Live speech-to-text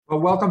Well,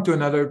 welcome to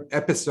another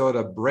episode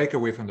of Break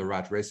Away from the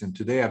Rat Race. And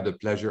today I have the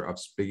pleasure of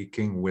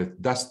speaking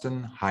with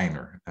Dustin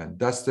Heiner. And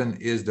Dustin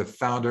is the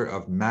founder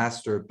of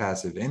Master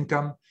Passive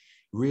Income,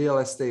 Real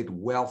Estate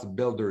Wealth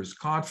Builders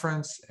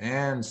Conference,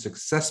 and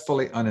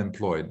Successfully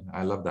Unemployed.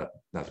 I love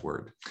that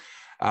word.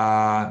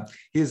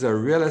 He's a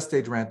real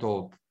estate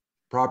rental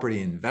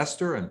property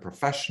investor and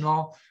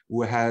professional who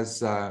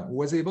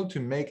was able to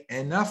make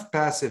enough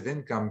passive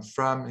income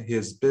from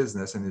his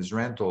business and his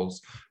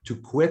rentals to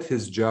quit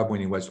his job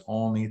when he was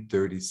only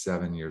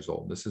 37 years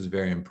old. This is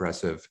very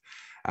impressive.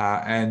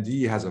 And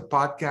he has a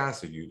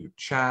podcast, a YouTube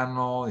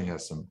channel. He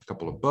has a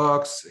couple of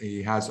books.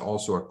 He has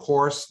also a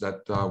course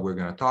that we're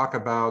going to talk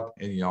about.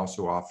 And he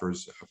also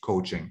offers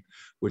coaching,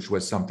 which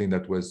was something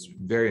that was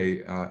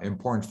very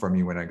important for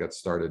me when I got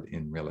started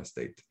in real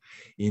estate.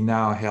 He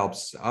now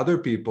helps other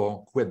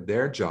people quit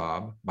their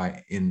job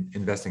by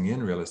investing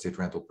in real estate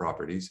rental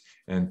properties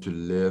and to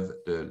live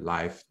the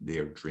life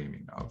they're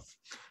dreaming of.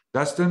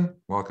 Dustin,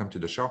 welcome to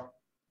the show.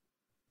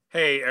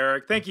 Hey,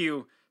 Eric. Thank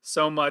you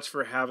so much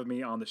for having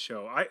me on the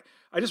show.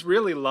 I just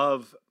really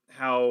love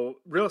how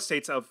real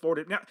estate's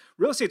afforded. Now,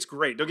 real estate's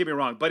great, don't get me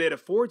wrong, but it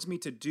affords me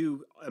to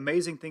do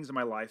amazing things in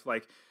my life,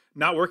 like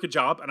not work a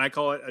job, and I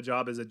call it a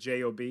job as a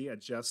job, a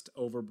just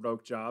over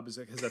broke job,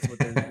 because that's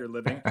what you're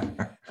living.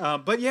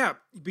 But yeah,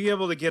 be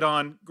able to get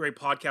on great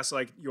podcasts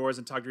like yours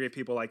and talk to great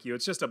people like you.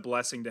 It's just a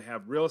blessing to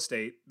have real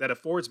estate that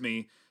affords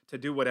me to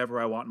do whatever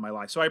I want in my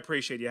life. So I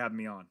appreciate you having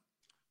me on.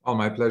 Oh,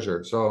 my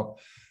pleasure. So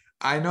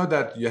I know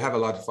that you have a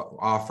lot to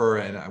offer,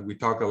 and we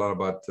talk a lot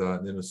about,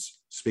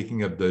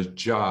 speaking of the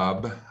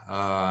job,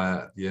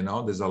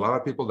 there's a lot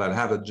of people that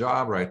have a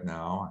job right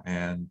now,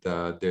 and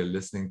they're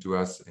listening to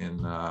us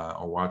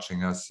or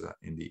watching us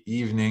in the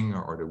evening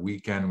or the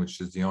weekend,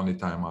 which is the only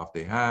time off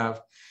they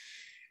have.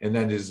 And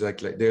then there's like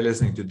they're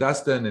listening to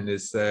Dustin and they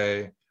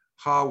say,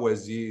 how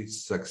was he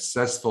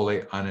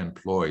successfully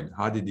unemployed?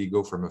 How did he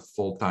go from a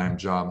full-time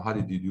job? How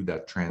did he do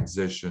that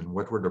transition?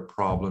 What were the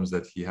problems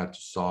that he had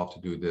to solve to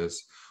do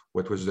this?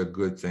 What was the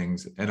good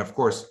things? And of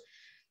course,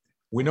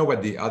 we know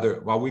what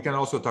we can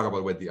also talk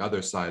about what the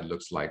other side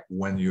looks like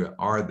when you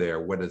are there.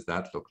 What does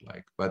that look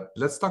like? But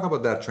let's talk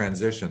about that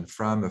transition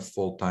from a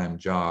full-time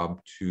job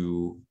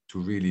to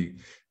really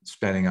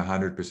spending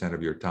 100%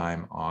 of your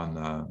time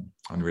on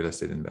real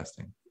estate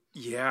investing.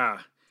 Yeah.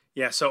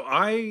 So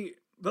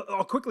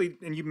I'll quickly,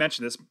 and you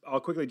mentioned this, I'll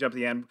quickly jump to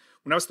the end.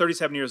 When I was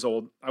 37 years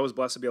old, I was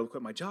blessed to be able to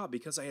quit my job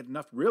because I had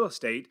enough real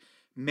estate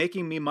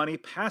making me money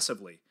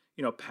passively,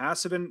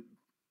 passive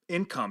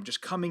income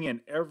just coming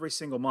in every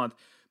single month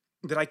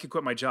that I could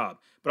quit my job.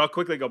 But I'll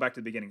quickly go back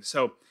to the beginning.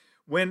 So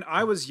when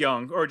I was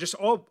young, or just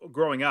all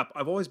growing up,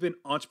 I've always been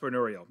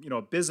entrepreneurial,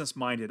 business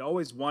minded,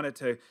 always wanted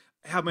to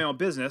have my own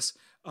business.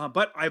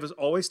 But I was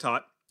always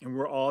taught, and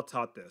we're all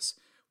taught this.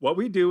 What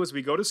we do is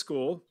we go to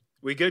school,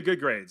 we get good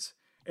grades.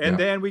 And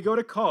then we go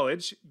to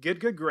college, get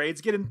good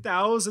grades, get in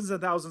thousands and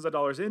thousands of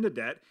dollars into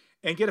debt,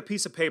 and get a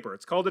piece of paper.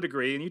 It's called a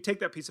degree. And you take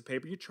that piece of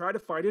paper, you try to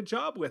find a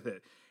job with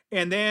it.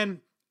 And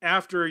then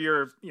after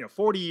your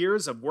 40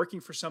 years of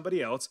working for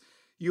somebody else,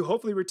 you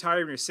hopefully retire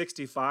when you're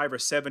 65 or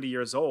 70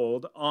 years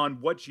old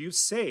on what you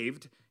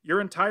saved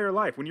your entire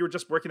life when you were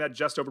just working that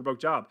just over broke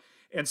job.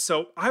 And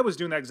so I was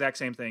doing that exact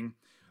same thing,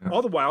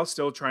 all the while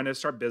still trying to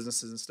start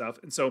businesses and stuff.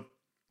 And so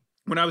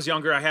when I was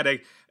younger, I had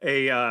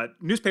a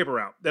newspaper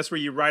route. That's where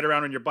you ride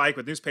around on your bike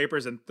with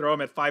newspapers and throw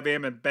them at 5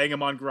 a.m. and bang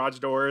them on garage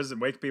doors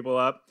and wake people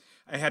up.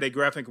 I had a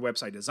graphic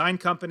website design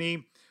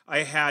company.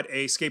 I had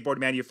a skateboard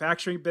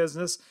manufacturing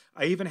business.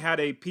 I even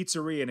had a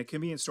pizzeria and a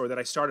convenience store that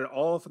I started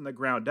all from the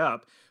ground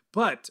up.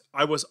 But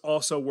I was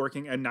also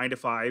working a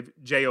 9-to-5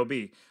 job.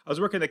 I was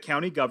working in the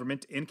county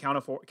government in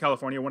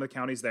California, one of the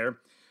counties there.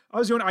 I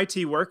was doing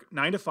IT work,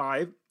 9 to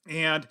 5,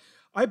 and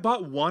I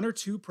bought one or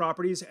two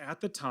properties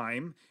at the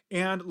time,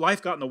 and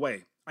life got in the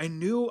way. I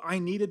knew I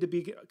needed to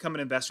become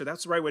an investor.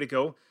 That's the right way to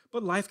go,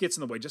 but life gets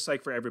in the way, just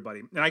like for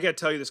everybody. And I got to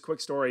tell you this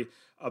quick story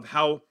of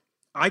how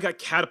I got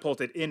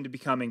catapulted into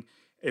becoming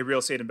a real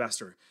estate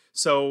investor.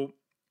 So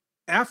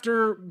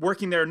after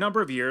working there a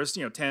number of years,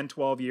 10,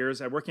 12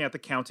 years, working at the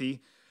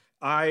county,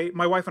 my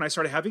wife and I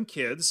started having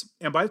kids.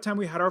 And by the time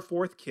we had our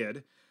fourth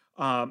kid,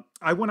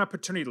 I went on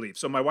paternity leave.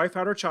 So my wife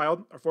had our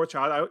fourth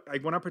child. I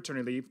went on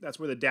paternity leave. That's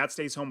where the dad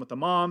stays home with the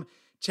mom,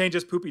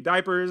 changes poopy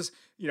diapers,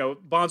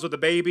 bonds with the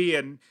baby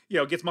and,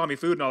 gets mommy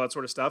food and all that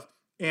sort of stuff.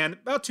 And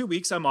about 2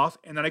 weeks I'm off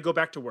and then I go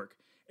back to work.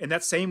 And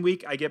that same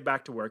week I get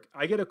back to work,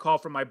 I get a call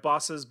from my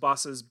boss's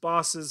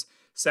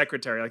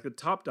secretary, like the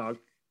top dog.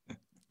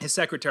 His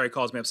secretary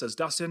calls me up and says,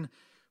 Dustin,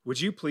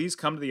 would you please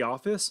come to the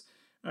office?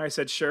 And I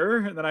said, sure.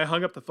 And then I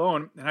hung up the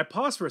phone and I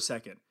paused for a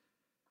second.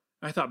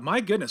 I thought,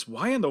 my goodness,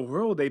 why in the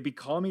world would they be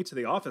calling me to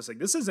the office? Like,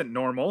 this isn't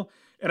normal.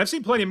 And I've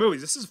seen plenty of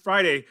movies. This is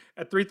Friday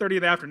at 3:30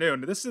 in the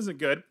afternoon. This isn't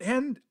good.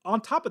 And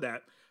on top of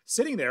that,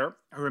 sitting there,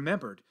 I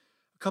remembered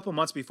a couple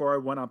months before I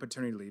went on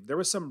paternity leave, there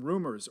was some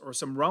rumors or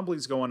some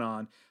rumblings going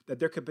on that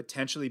there could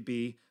potentially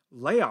be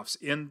layoffs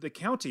in the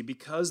county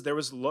because there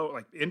was low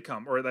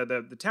income or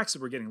the taxes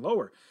were getting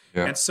lower.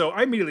 Yeah. And so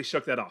I immediately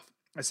shook that off.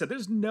 I said,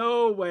 there's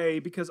no way,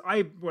 because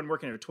I've been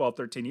working here 12,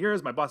 13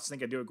 years. My bosses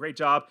think I do a great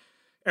job.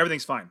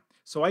 Everything's fine.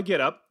 So I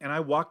get up and I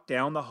walk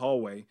down the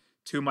hallway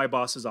to my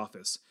boss's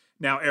office.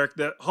 Now, Eric,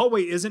 the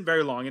hallway isn't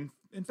very long. And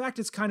in fact,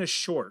 it's kind of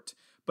short.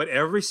 But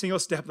every single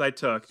step that I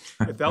took,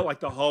 it felt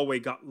like the hallway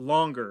got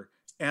longer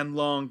and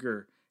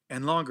longer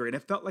and longer. And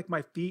it felt like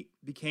my feet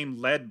became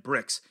lead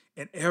bricks.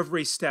 And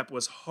every step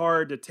was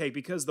hard to take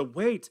because the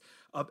weight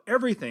of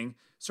everything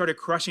started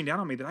crushing down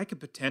on me that I could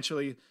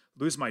potentially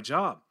lose my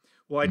job.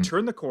 Well, I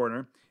turn the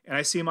corner and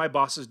I see my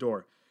boss's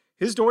door.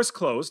 His door's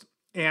closed,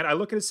 and I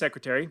look at his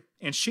secretary,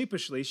 and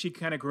sheepishly, she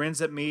kind of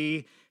grins at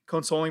me,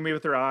 consoling me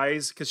with her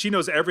eyes, because she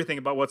knows everything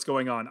about what's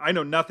going on. I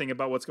know nothing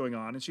about what's going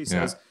on. And she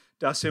says,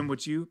 Dustin,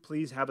 would you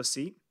please have a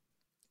seat?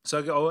 So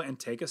I go and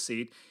take a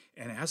seat.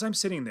 And as I'm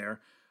sitting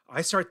there,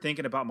 I start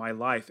thinking about my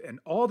life and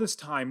all this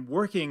time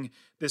working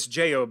this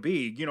job,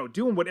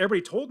 doing what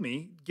everybody told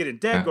me, get in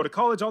debt, go to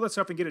college, all that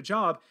stuff, and get a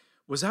job.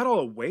 Was that all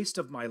a waste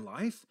of my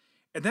life?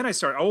 And then I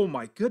start, oh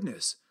my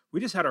goodness,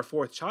 we just had our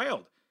 4th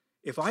child.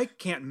 If I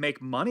can't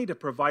make money to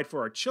provide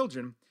for our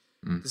children,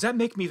 does that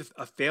make me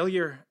a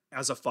failure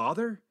as a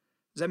father?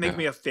 Does that make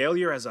me a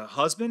failure as a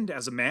husband,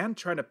 as a man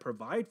trying to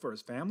provide for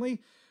his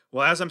family?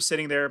 Well, as I'm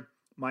sitting there,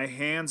 my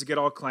hands get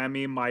all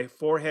clammy, my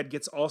forehead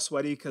gets all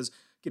sweaty because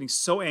getting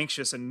so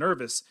anxious and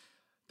nervous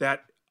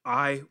that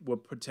I will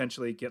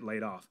potentially get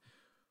laid off.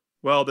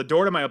 Well, the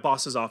door to my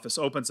boss's office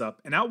opens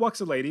up, and out walks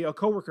a lady, a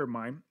coworker of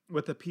mine,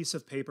 with a piece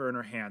of paper in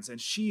her hands,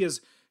 and she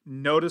is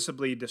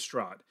noticeably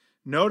distraught,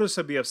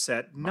 noticeably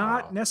upset,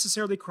 not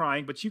necessarily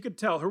crying, but you could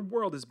tell her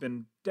world has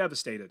been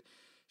devastated.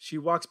 She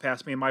walks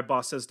past me, and my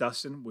boss says,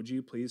 Dustin, would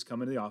you please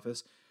come into the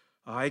office?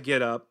 I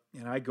get up,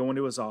 and I go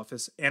into his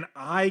office, and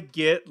I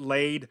get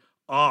laid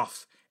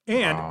off.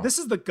 And this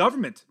is the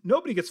government.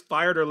 Nobody gets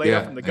fired or laid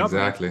off from the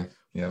government. Exactly.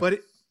 Yeah. But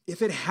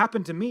if it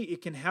happened to me,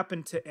 it can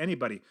happen to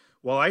anybody.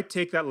 Well, I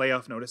take that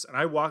layoff notice and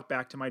I walk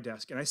back to my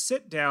desk and I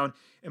sit down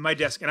at my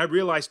desk and I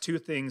realize 2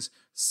 things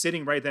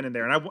sitting right then and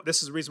there. And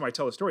this is the reason why I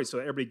tell the story, so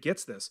everybody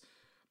gets this.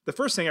 The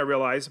first thing I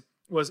realized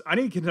was I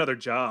need to get another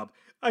job.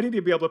 I need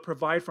to be able to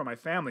provide for my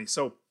family.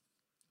 So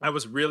I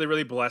was really,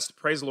 really blessed,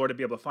 praise the Lord, to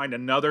be able to find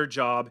another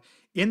job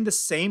in the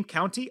same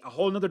county, a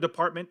whole other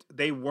department.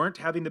 They weren't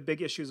having the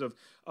big issues of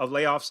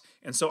layoffs.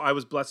 And so I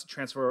was blessed to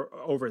transfer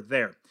over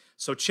there.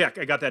 So check,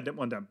 I got that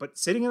one done. But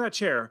sitting in that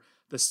chair,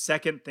 the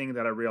second thing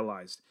that I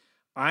realized,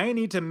 I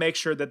need to make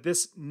sure that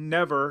this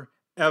never,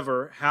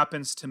 ever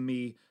happens to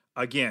me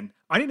again.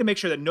 I need to make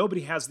sure that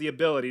nobody has the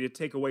ability to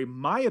take away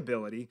my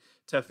ability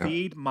to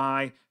feed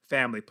my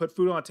family, put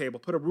food on the table,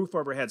 put a roof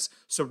over our heads.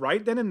 So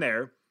right then and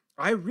there,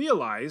 I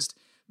realized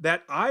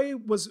that I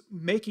was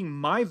making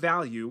my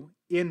value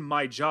in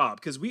my job,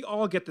 because we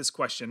all get this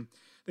question.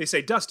 They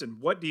say, Dustin,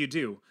 what do you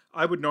do?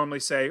 I would normally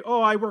say,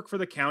 oh, I work for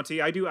the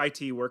county. I do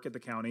IT work at the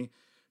county.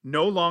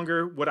 No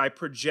longer would I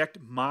project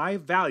my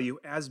value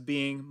as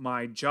being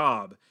my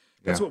job.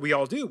 That's what we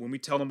all do when we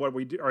tell them what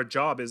we do, our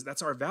job is.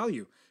 That's our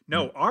value.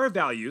 No, our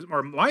values,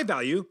 or my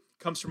value,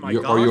 comes from my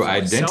God, or your from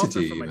myself,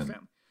 identity, or from my even.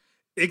 family.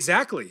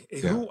 Exactly,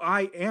 who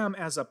I am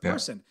as a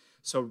person.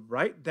 So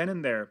right then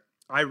and there,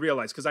 I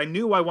realized, because I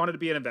knew I wanted to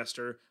be an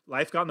investor.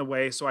 Life got in the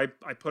way, so I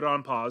put it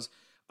on pause.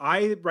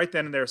 I right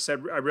then and there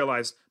I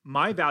realized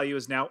my value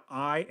is now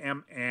I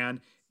am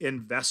an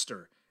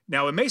investor.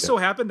 Now, it may so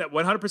happen that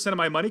 100% of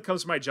my money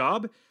comes from my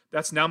job.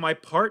 That's now my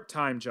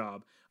part-time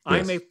job.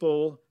 I'm a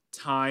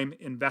full-time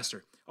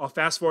investor. I'll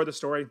fast forward the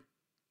story.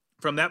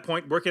 From that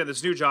point, working at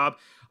this new job,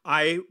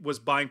 I was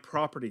buying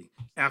property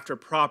after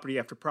property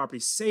after property,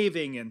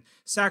 saving and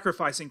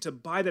sacrificing to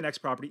buy the next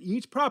property,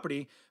 each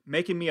property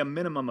making me a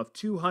minimum of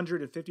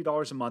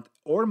 $250 a month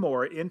or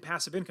more in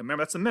passive income.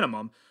 Remember, that's the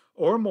minimum,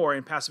 or more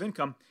in passive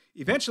income.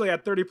 Eventually, I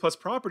had 30 plus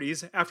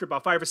properties. After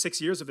about 5 or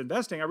 6 years of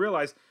investing, I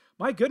realized,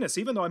 my goodness,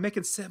 even though I'm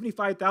making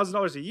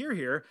 $75,000 a year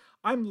here,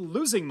 I'm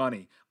losing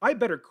money. I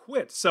better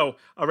quit. So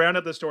I'll round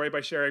up the story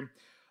by sharing,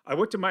 I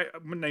went to my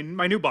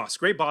new boss,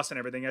 great boss and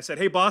everything. I said,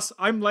 hey, boss,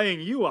 I'm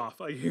laying you off.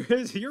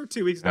 Here's your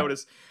 2 weeks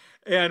notice.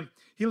 And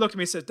he looked at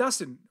me and said,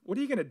 Dustin, what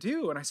are you going to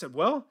do? And I said,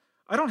 well,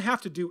 I don't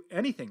have to do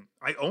anything.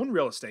 I own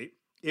real estate.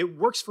 It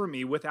works for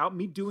me without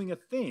me doing a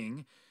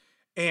thing.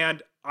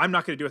 And I'm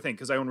not going to do a thing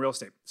because I own real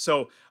estate.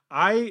 So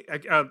I'll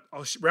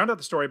round out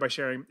the story by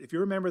sharing, if you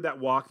remember that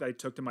walk that I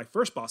took to my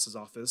first boss's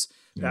office,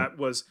 that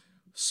was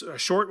a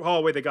short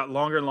hallway that got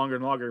longer and longer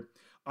and longer.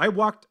 I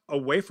walked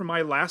away from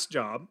my last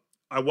job.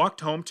 I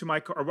walked home to my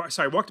car.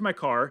 I walked to my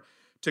car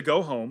to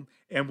go home.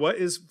 And what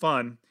is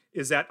fun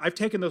is that I've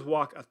taken this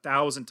walk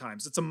 1,000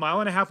 times. It's a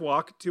 1.5 mile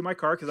walk to my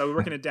car because I was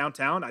working in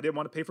downtown. I didn't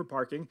want to pay for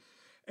parking.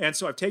 And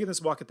so I've taken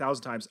this walk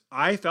 1,000 times.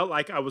 I felt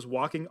like I was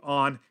walking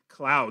on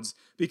clouds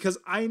because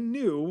I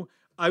knew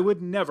I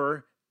would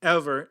never,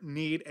 ever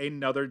need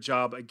another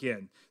job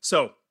again.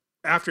 So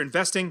after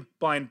investing,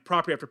 buying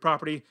property after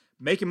property,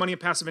 making money in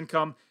passive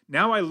income,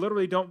 now I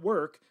literally don't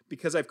work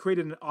because I've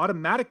created an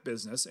automatic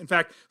business. In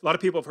fact, a lot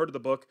of people have heard of the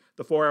book,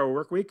 The 4-Hour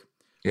Work Week.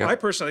 Yeah. I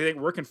personally think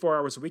working 4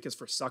 hours a week is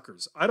for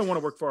suckers. I don't want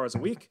to work 4 hours a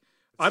week.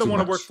 I don't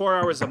want to work 4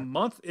 hours a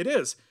month. It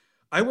is.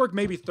 I work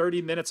maybe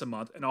 30 minutes a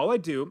month, and all I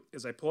do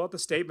is I pull out the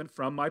statement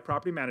from my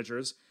property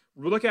managers,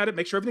 look at it,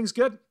 make sure everything's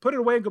good, put it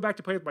away, and go back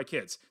to play with my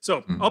kids.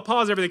 So Mm. I'll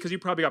pause everything because you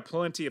probably got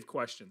plenty of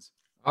questions.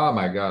 Oh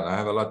my God, I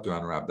have a lot to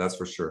unwrap, that's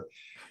for sure.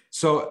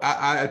 So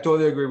I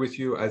totally agree with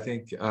you. I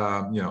think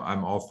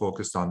I'm all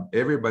focused on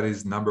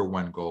everybody's number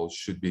one goal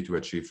should be to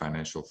achieve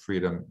financial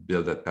freedom,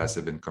 build that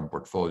passive income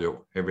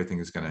portfolio. Everything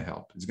is going to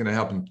help. It's going to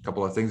help in a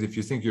couple of things. If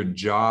you think your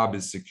job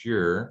is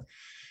secure,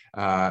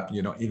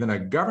 even a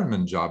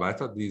government job, I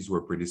thought these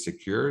were pretty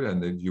secure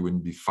and that you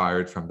wouldn't be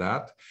fired from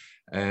that.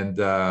 And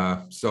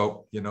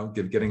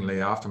getting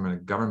laid off from a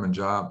government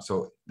job.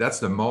 So that's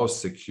the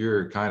most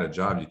secure kind of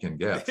job you can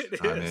get.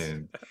 I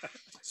mean,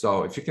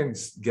 so if you can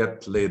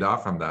get laid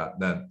off from that,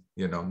 then,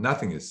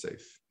 nothing is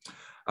safe.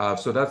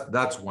 So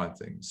that's one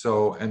thing.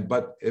 So,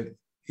 but if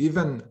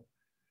even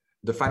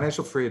the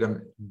financial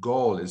freedom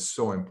goal is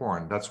so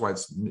important, that's why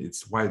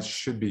it's why it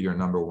should be your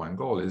number one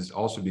goal, is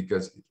also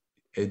because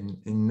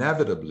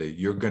inevitably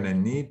you're going to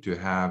need to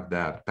have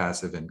that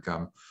passive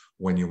income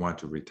when you want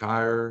to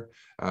retire.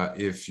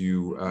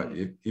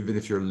 Even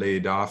if you're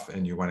laid off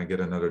and you want to get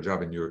another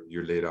job and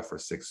you're laid off for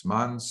 6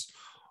 months,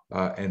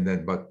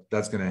 but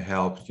that's going to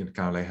help,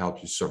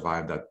 help you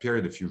survive that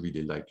period if you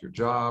really like your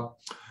job,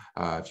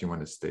 if you want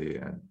to stay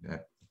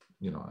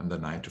on the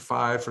 9 to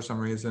 5 for some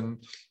reason.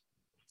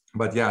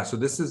 But yeah, so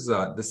this is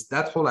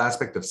that whole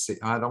aspect of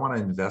I don't want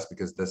to invest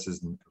because this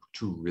is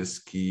too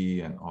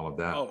risky and all of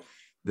that. Oh.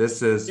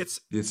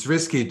 It's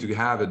risky to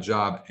have a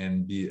job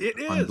and be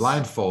on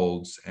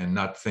blindfolds and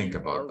not think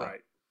about that.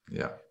 Right.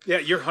 Yeah,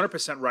 you're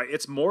 100% right.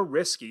 It's more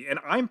risky, and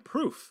I'm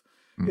proof.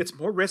 It's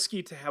more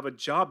risky to have a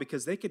job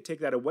because they could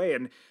take that away.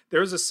 And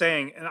there's a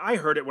saying, and I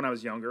heard it when I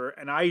was younger,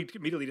 and I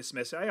immediately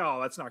dismissed it. Oh,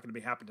 that's not going to be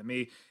happen to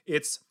me.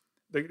 Here's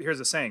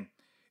the saying: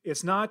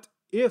 it's not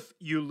if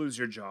you lose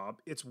your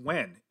job, it's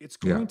when. It's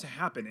going to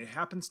happen. It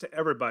happens to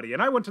everybody.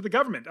 And I went to the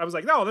government. I was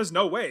like, no, there's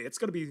no way. It's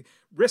going to be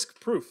risk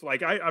proof.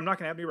 Like I'm not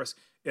going to have any risk.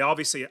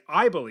 Obviously,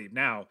 I believe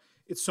now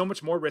it's so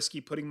much more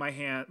risky putting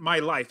my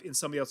life in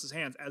somebody else's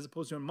hands as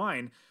opposed to in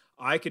mine.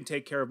 I can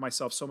take care of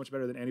myself so much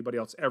better than anybody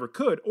else ever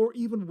could or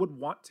even would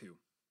want to.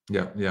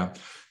 Yeah.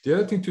 The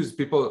other thing too is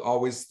people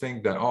always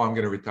think that, I'm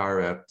going to retire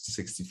at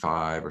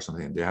 65 or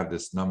something. And they have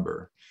this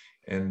number.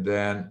 And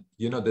then,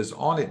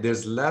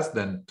 there's less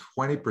than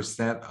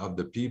 20% of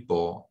the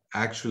people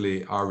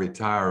actually are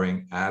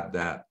retiring at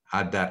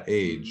that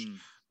age.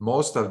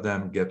 Most of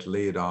them get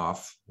laid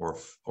off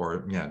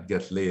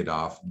get laid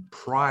off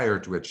prior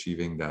to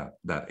achieving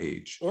that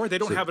age. Or they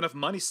don't have enough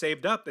money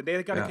saved up that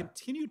they got to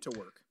continue to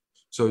work.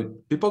 So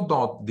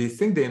people they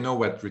think they know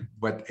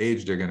what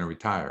age they're going to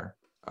retire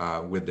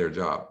with their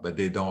job, but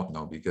they don't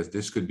know because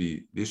this should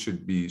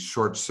be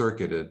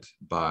short-circuited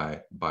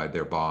by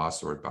their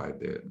boss or by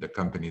the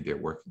company they're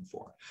working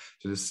for.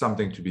 So this is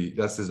something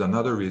this is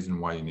another reason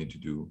why you need to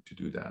do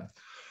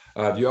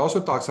that. You also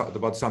talked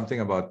about something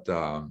about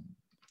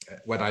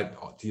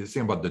you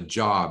think about the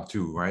job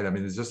too, right? I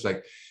mean, it's just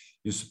like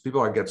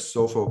people get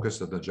so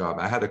focused on the job.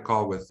 I had a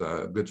call with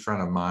a good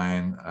friend of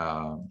mine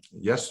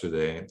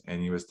yesterday,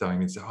 and he was telling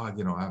me,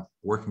 I'm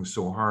working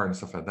so hard and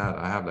stuff like that.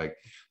 I have like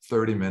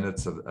 30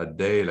 minutes a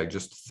day, like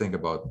just to think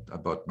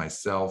about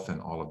myself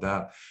and all of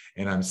that.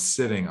 And I'm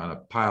sitting on a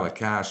pile of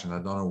cash and I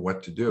don't know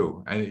what to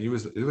do. And it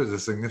was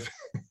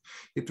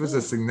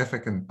a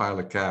significant pile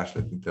of cash,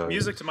 let me tell you.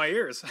 Music to my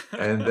ears.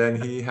 And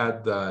then he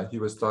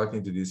was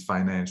talking to these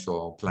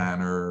financial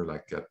planner,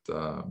 like at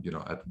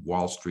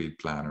Wall Street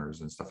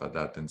planners and stuff like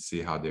that, and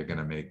see how they're going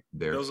to make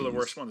their Those fees. are the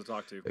worst ones to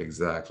talk to.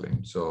 Exactly.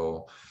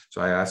 So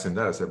I asked him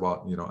that. I said,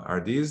 well, are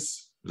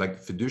these like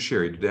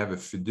fiduciary? Do they have a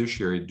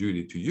fiduciary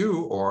duty to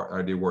you, or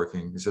are they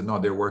working? He said, no,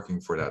 they're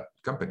working for that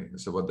company. I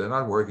said, well, they're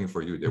not working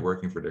for you. They're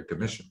working for their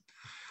commission.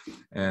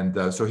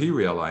 And so he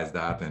realized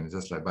that, and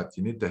just like, but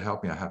you need to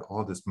help me. I have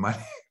all this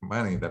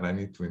money that I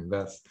need to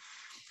invest.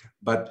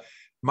 But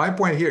my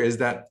point here is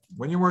that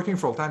when you're working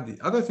full time,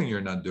 the other thing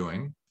you're not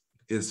doing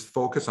is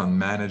focus on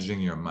managing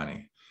your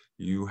money.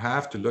 You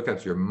have to look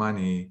at your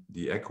money,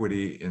 the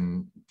equity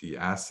in the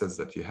assets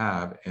that you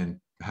have, and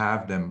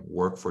have them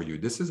work for you.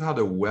 This is how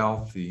the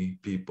wealthy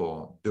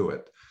people do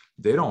it.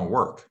 They don't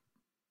work.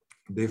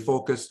 They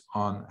focus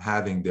on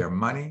having their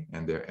money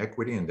and their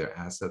equity and their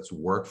assets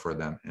work for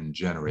them and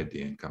generate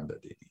the income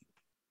that they need.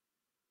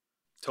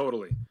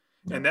 Totally.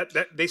 Yeah. And that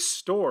they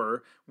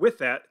store with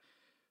that,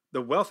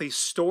 the wealthy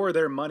store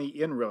their money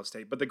in real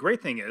estate. But the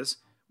great thing is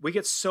we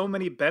get so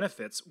many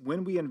benefits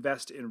when we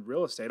invest in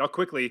real estate. I'll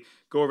quickly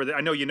go over I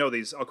know you know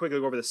these. I'll quickly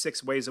go over the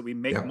 6 ways that we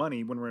make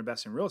money when we're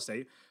investing in real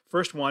estate.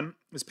 First one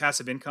is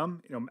passive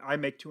income. I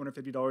make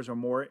 $250 or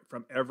more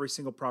from every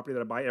single property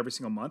that I buy every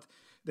single month.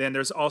 Then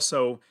there's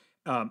also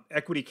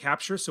equity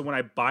capture. So when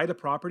I buy the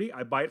property,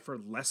 I buy it for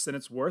less than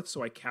it's worth.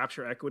 So I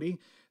capture equity.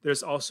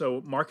 There's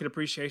also market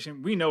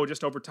appreciation. We know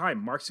just over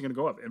time, markets are going to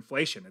go up.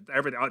 Inflation,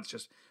 everything, it's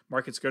just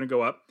market's going to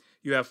go up.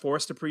 You have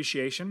forced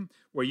appreciation,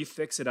 where you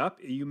fix it up,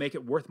 you make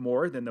it worth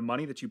more than the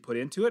money that you put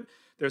into it.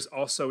 There's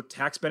also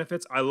tax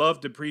benefits. I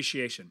love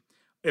depreciation.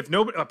 if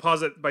nobody, I'll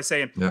pause it by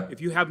saying, Yeah.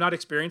 if you have not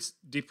experienced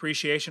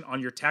depreciation on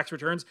your tax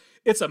returns,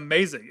 it's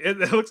amazing. It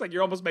looks like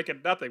you're almost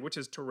making nothing, which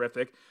is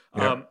terrific.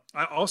 Yeah.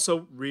 I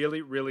also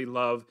really, really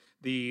love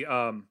the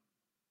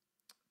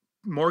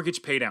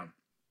mortgage pay down.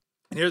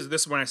 And this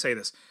is when I say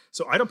this.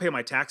 So I don't pay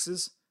my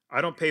taxes. I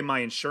don't pay my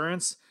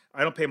insurance.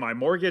 I don't pay my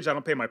mortgage. I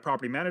don't pay my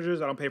property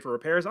managers. I don't pay for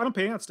repairs. I don't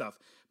pay that stuff.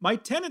 My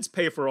tenants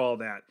pay for all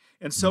that.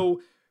 And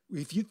so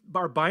if you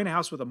are buying a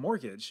house with a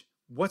mortgage,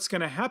 what's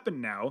going to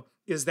happen now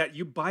is that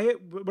you buy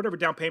it, whatever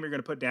down payment you're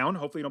going to put down.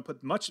 Hopefully you don't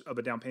put much of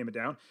a down payment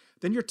down.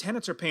 Then your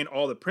tenants are paying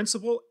all the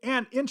principal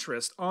and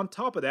interest on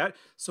top of that.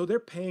 So they're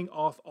paying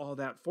off all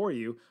that for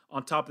you.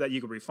 On top of that,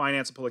 you can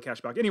refinance and pull the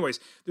cash back. Anyways,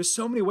 there's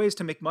so many ways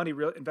to make money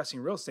investing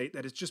in real estate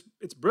that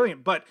it's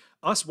brilliant. But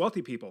us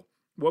wealthy people,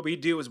 what we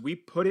do is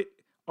we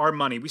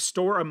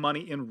store our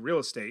money in real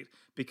estate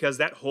because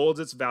that holds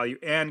its value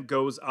and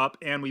goes up,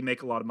 and we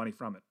make a lot of money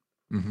from it.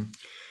 Mm-hmm.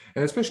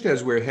 And especially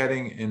as we're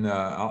heading in,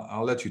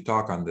 I'll let you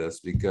talk on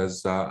this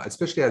because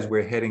especially as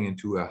we're heading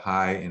into a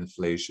high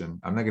inflation,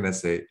 I'm not going to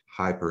say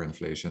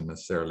hyperinflation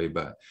necessarily,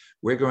 but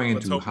we're going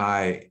into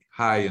high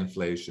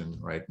inflation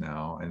right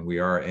now, and we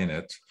are in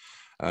it.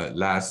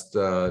 Last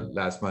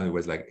month it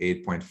was like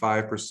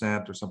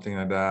 8.5% or something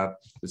like that,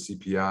 the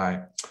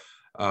CPI.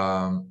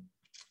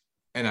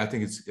 And I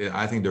think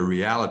the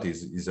reality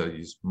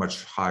is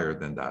much higher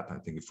than that. I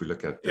think if we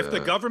look at if the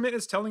government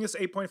is telling us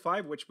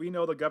 8.5, which we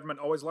know the government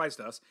always lies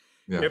to us,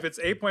 if it's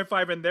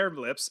 8.5 in their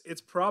lips,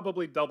 it's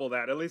probably double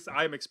that. At least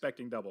I'm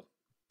expecting double.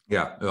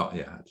 Yeah, well,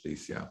 yeah, at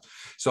least, yeah.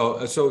 So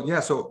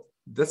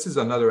this is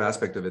another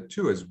aspect of it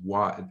too, is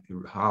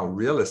how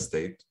real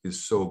estate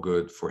is so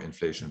good for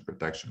inflation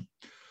protection.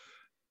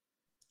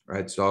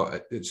 Right.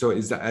 So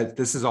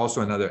this is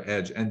also another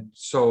edge, and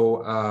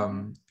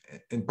so.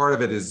 And part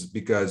of it is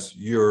because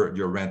your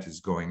rent is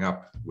going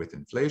up with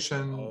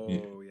inflation.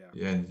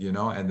 And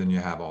and then you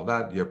have all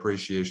that. Your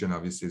appreciation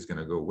obviously is going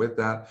to go with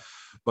that,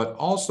 but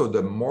also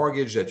the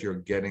mortgage that you're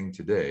getting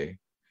today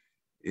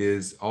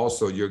is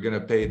also you're going to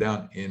pay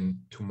down in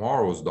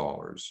tomorrow's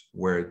dollars.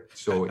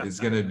 So it's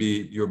going to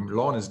be your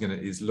loan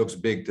looks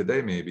big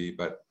today maybe,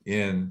 but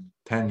in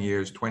 10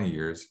 years, 20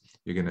 years,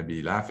 you're going to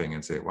be laughing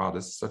and say, "Wow,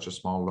 this is such a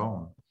small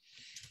loan."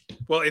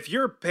 Well, if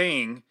you're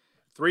paying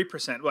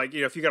 3%, like,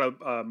 if you got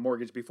a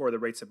mortgage before the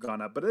rates have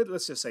gone up, but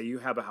let's just say you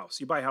have a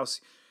house, you buy a house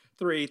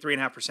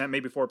 3.5%,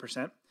 maybe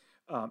 4%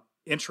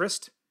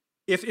 interest.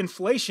 If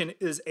inflation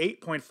is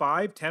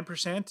 8.5,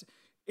 10%,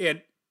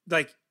 and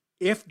like,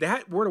 if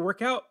that were to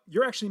work out,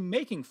 you're actually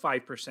making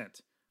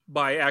 5%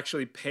 by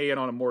actually paying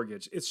on a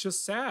mortgage. It's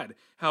just sad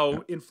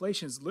how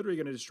inflation is literally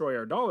going to destroy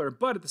our dollar.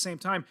 But at the same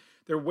time,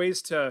 there are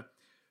ways to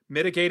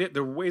mitigate it.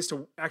 There are ways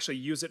to actually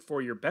use it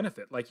for your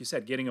benefit. Like you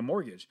said, getting a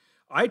mortgage.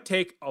 I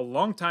take a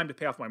long time to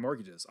pay off my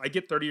mortgages. I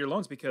get 30-year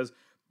loans because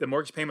the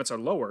mortgage payments are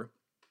lower,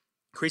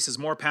 increases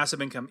more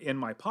passive income in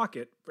my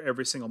pocket for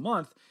every single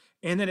month,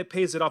 and then it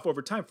pays it off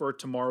over time for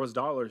tomorrow's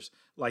dollars,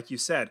 like you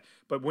said.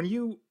 But when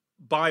you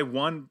buy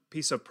one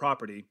piece of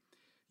property,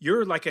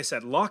 you're, like I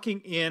said, locking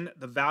in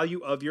the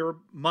value of your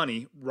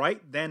money right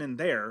then and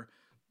there,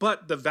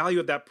 but the value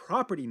of that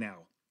property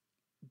now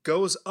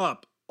goes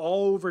up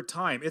all over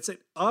time. It's an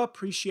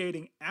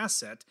appreciating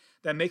asset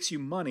that makes you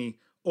money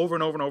over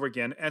and over and over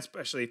again, and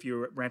especially if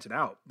you rent it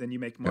out, then you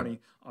make money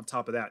on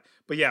top of that.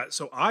 But yeah,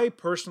 so I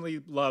personally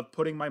love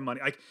putting my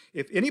money, like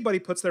if anybody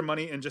puts their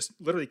money in just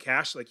literally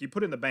cash, like you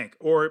put it in the bank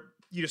or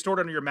you store it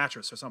under your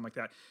mattress or something like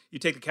that, you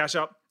take the cash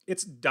out,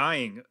 it's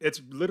dying.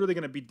 It's literally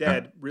going to be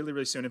dead really,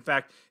 really soon. In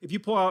fact, if you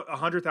pull out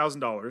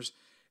 $100,000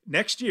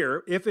 next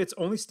year, if it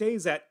only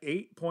stays at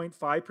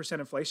 8.5%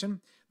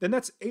 inflation, then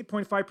that's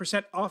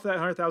 8.5% off that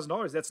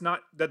 $100,000. That's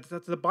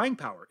the buying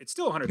power. It's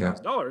still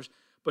 $100,000,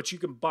 but you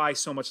can buy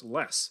so much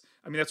less.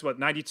 I mean, that's what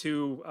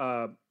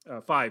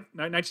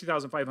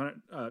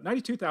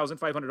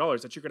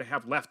 $92,500 that you're going to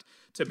have left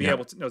to be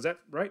able to. No, is that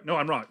right? No,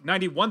 I'm wrong.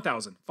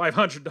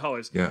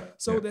 $91,500. Yeah.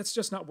 So that's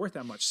just not worth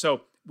that much.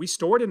 So we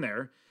store it in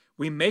there.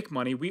 We make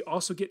money. We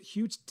also get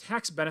huge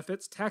tax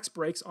benefits, tax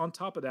breaks on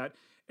top of that.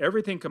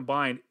 Everything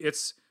combined,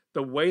 it's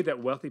the way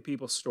that wealthy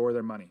people store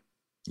their money.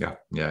 Yeah,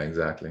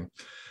 exactly.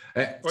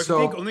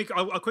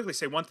 I'll quickly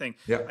say one thing.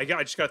 Yeah. I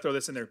just got to throw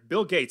this in there.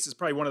 Bill Gates is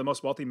probably one of the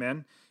most wealthy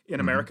men in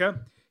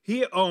America.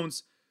 He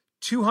owns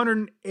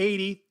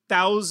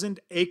 280,000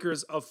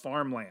 acres of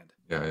farmland.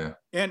 Yeah.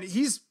 And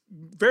he's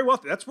very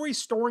wealthy. That's where he's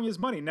storing his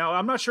money. Now,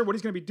 I'm not sure what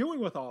he's going to be doing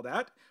with all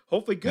that.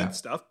 Hopefully good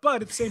stuff.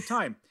 But at the same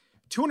time,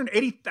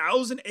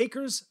 280,000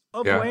 acres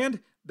of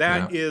land,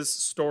 that is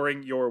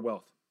storing your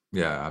wealth.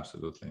 Yeah,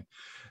 absolutely.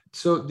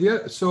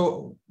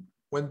 So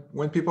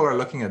when people are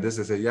looking at this,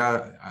 they say,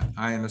 "Yeah,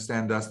 I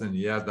understand, Dustin.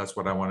 Yeah, that's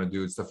what I want to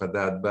do," and stuff like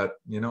that. But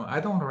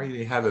I don't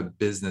really have a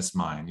business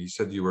mind. You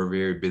said you were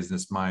very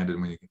business minded.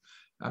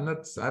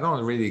 I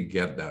don't really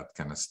get that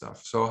kind of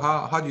stuff. So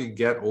how do you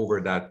get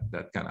over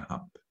that kind of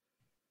hump?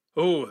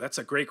 Oh, that's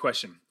a great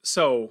question.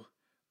 So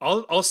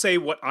I'll say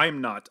what I'm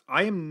not.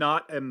 I am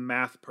not a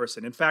math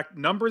person. In fact,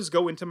 numbers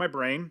go into my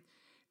brain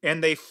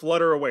and they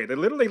flutter away. They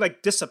literally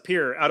like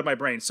disappear out of my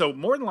brain. So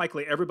more than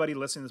likely, everybody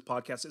listening to this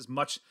podcast is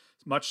much,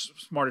 much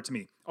smarter to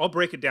me. I'll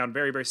break it down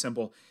very, very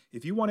simple.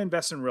 If you want to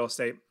invest in real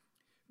estate,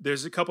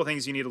 there's a couple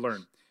things you need to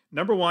learn.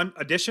 Number one,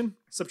 addition,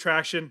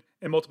 subtraction,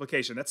 and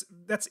multiplication.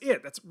 That's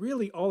it. That's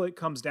really all it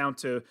comes down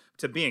to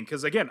being.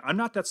 Because again, I'm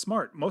not that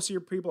smart. Most of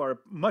your people are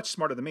much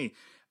smarter than me.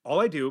 All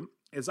I do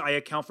is I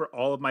account for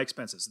all of my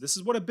expenses. This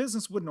is what a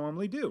business would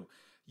normally do.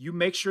 You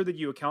make sure that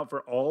you account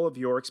for all of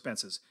your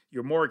expenses,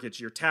 your mortgage,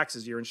 your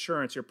taxes, your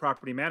insurance, your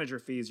property manager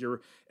fees,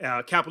 your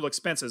capital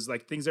expenses,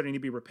 like things that need to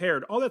be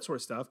repaired, all that sort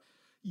of stuff.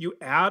 You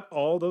add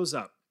all those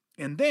up,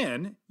 and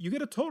then you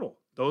get a total.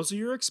 Those are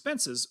your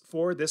expenses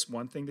for this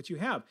one thing that you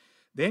have.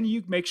 Then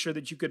you make sure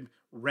that you could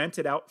rent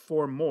it out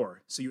for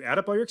more. So you add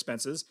up all your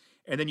expenses,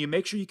 and then you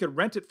make sure you could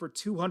rent it for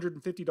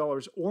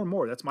 $250 or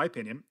more. That's my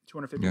opinion,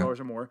 $250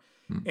 or more.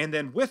 And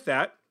then with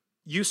that,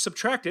 you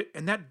subtract it,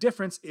 and that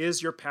difference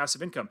is your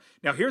passive income.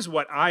 Now,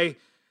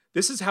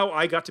 this is how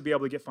I got to be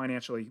able to get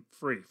financially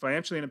free,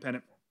 financially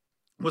independent,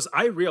 was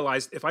I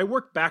realized if I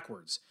worked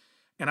backwards,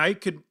 and I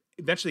could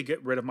eventually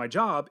get rid of my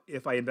job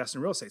if I invest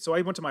in real estate. So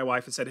I went to my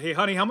wife and said, hey,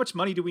 honey, how much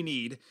money do we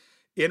need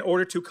in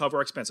order to cover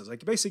our expenses?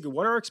 Like basically,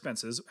 what are our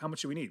expenses? How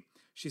much do we need?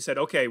 She said,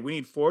 okay, we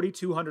need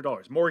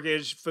 $4,200,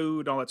 mortgage,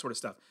 food, all that sort of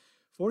stuff.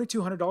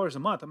 $4,200 a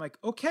month. I'm like,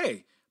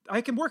 okay,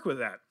 I can work with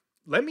that.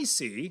 Let me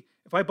see.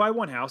 If I buy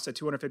one house at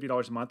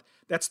 $250 a month,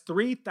 that's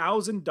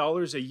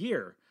 $3,000 a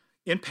year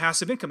in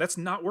passive income. That's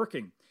not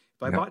working.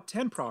 If I bought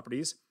 10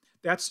 properties,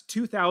 that's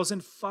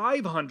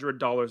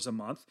 $2,500 a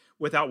month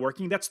without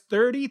working. That's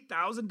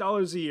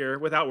 $30,000 a year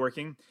without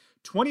working.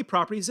 20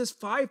 properties is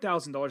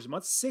 $5,000 a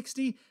month,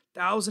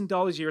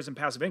 $60,000 a year in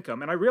passive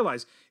income. And I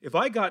realized if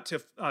I got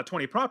to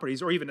 20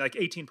 properties or even like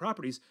 18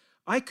 properties,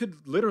 I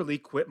could literally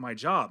quit my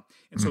job.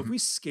 And so if we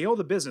scale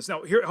the business,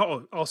 now here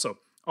also,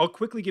 I'll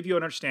quickly give you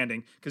an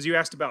understanding because you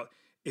asked about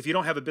if you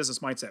don't have a business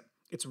mindset.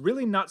 It's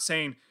really not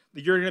saying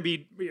that you're going to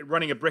be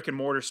running a brick and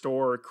mortar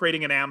store or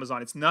creating an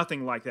Amazon. It's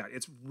nothing like that.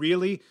 It's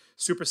really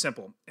super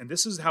simple. And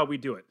this is how we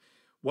do it.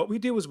 What we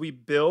do is we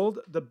build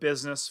the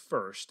business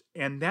first,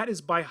 and that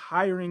is by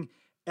hiring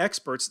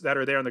experts that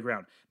are there on the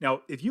ground.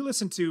 Now, if you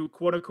listen to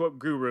quote unquote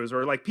gurus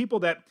or like people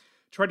that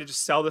try to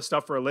just sell this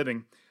stuff for a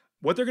living,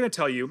 what they're going to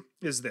tell you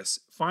is this: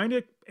 find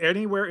it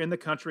anywhere in the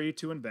country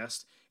to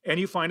invest, and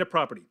you find a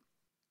property.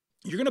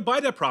 You're going to buy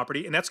that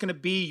property, and that's going to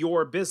be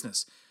your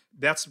business.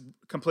 That's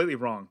completely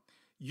wrong.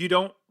 You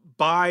don't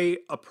buy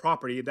a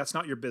property. That's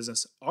not your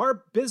business.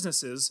 Our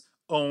businesses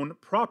own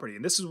property,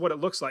 and this is what it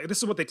looks like. This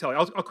is what they tell you.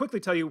 I'll quickly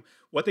tell you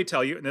what they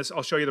tell you, and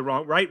I'll show you the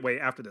right way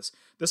after this.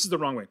 This is the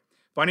wrong way.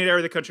 Find an area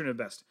of the country to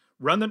invest.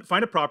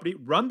 Find a property,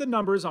 run the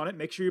numbers on it,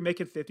 make sure you're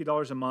making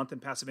 $50 a month in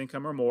passive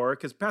income or more,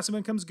 because passive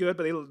income's good,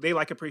 but they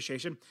like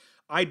appreciation.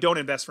 I don't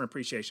invest for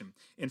appreciation.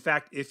 In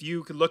fact, if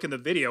you could look in the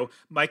video,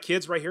 my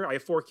kids right here, I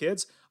have 4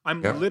 kids.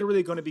 I'm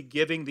literally going to be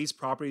giving these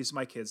properties to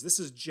my kids. This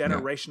is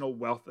generational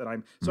wealth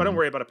I don't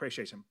worry about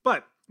appreciation.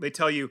 But they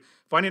tell you,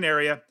 find an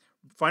area,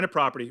 find a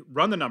property,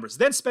 run the numbers,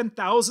 then spend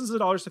thousands of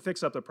dollars to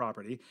fix up the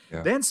property,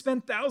 then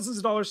spend thousands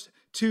of dollars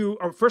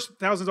first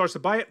 $1,000 to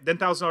buy it, then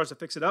 $1,000 to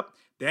fix it up,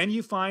 then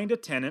you find a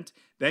tenant,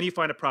 then you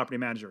find a property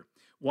manager.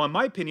 Well, in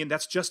my opinion,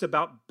 that's just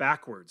about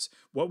backwards.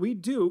 What we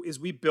do is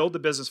we build the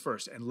business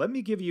first. And let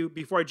me give you,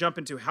 before I jump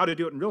into how to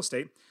do it in real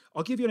estate,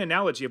 I'll give you an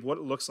analogy of what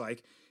it looks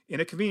like in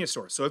a convenience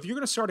store. So if you're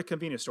going to start a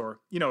convenience store,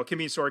 a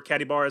convenience store,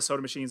 caddy bars,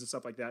 soda machines, and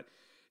stuff like that,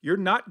 you're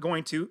not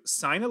going to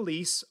sign a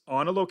lease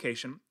on a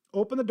location,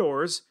 open the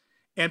doors,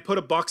 and put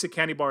a box of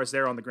candy bars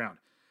there on the ground.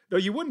 No,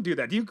 you wouldn't do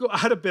that. You go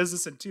out of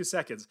business in 2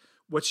 seconds.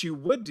 What you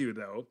would do,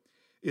 though,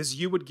 is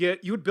you would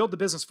build the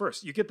business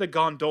first. You get the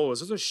gondolas.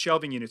 Those are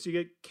shelving units. You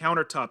get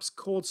countertops,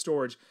 cold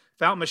storage,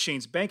 fountain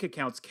machines, bank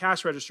accounts,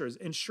 cash registers,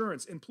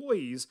 insurance,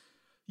 employees.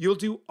 You'll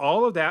do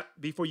all of that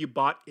before you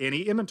bought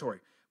any inventory.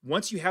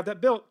 Once you have that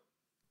built,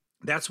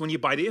 that's when you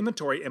buy the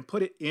inventory and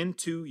put it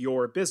into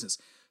your business.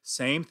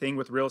 Same thing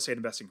with real estate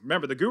investing.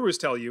 Remember, the gurus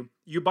tell you,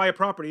 you buy a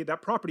property,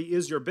 that property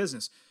is your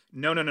business.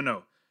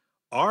 No.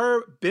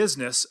 Our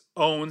business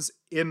owns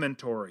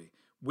inventory.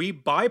 We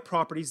buy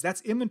properties,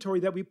 that's inventory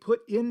that we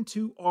put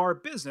into our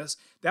business.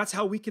 That's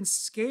how we can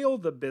scale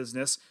the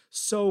business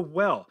so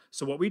well.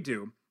 So what we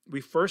do,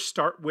 we first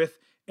start with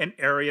an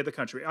area of the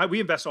country. We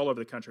invest all over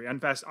the country. In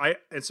fact, I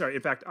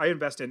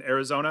invest in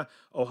Arizona,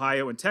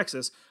 Ohio, and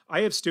Texas.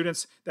 I have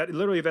students that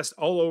literally invest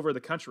all over the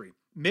country.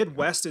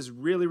 Midwest is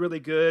really, really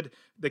good.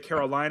 The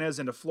Carolinas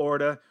into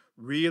Florida,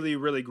 really,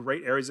 really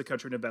great areas of the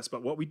country to invest.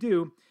 But what we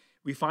do,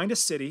 we find a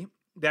city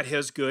that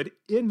has good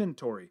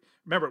inventory.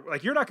 Remember,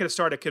 like you're not going to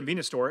start a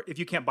convenience store if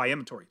you can't buy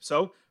inventory.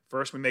 So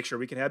first we make sure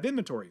we can have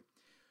inventory.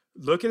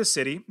 Look at a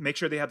city, make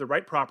sure they have the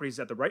right properties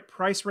at the right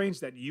price range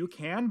that you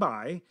can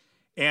buy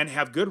and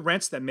have good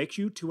rents that make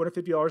you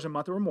 $250 a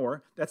month or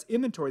more. That's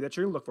inventory that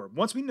you're going to look for.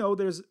 Once we know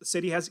there's a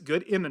city has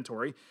good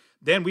inventory,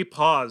 then we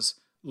pause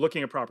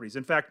looking at properties.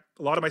 In fact,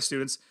 a lot of my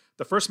students,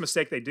 the first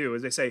mistake they do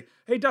is they say,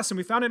 hey, Dustin,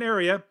 we found an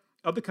area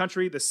of the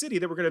country, the city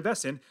that we're going to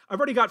invest in. I've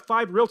already got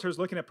 5 realtors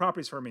looking at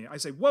properties for me. I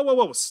say,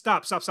 whoa,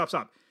 stop.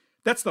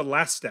 That's the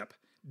last step.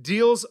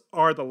 Deals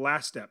are the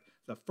last step.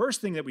 The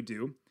first thing that we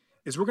do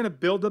is we're going to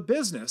build a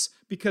business,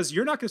 because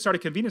you're not going to start a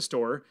convenience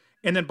store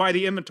and then buy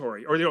the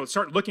inventory, or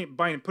start looking at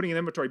buying and putting in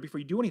inventory before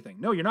you do anything.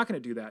 No, you're not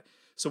going to do that.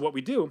 So what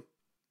we do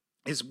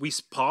is we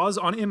pause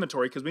on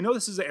inventory because we know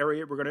this is the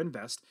area we're going to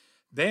invest.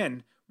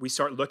 Then we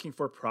start looking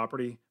for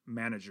property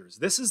managers.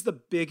 This is the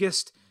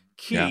biggest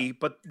key,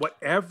 but what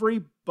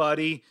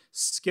everybody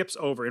skips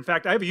over. In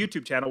fact, I have a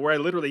YouTube channel where I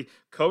literally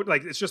code,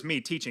 like it's just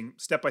me teaching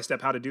step by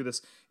step how to do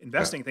this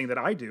investing thing that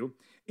I do.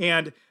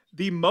 And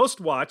the most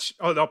watched,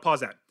 I'll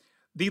pause that.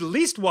 The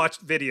least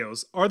watched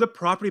videos are the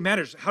property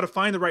managers, how to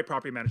find the right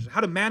property managers,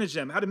 how to manage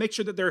them, how to make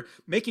sure that they're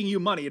making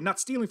you money and not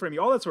stealing from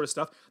you, all that sort of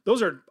stuff.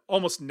 Those are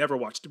almost never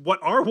watched. What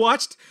are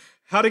watched?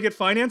 How to get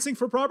financing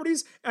for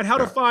properties and how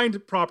to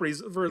find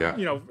properties for,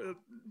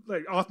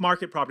 like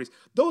off-market properties.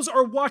 Those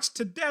are watched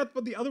to death,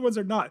 but the other ones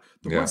are not.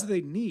 The ones that they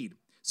need.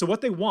 So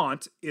what they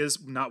want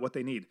is not what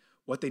they need.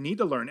 What they need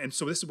to learn. And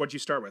so this is what you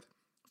start with.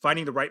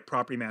 Finding the right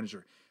property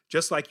manager.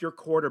 Just like your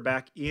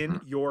quarterback in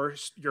your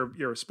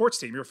sports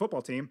team, your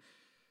football team,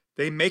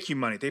 they make you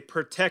money. They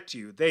protect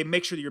you. They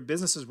make sure that your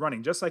business is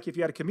running. Just like if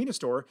you had a convenience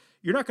store,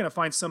 you're not going to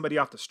find somebody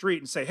off the street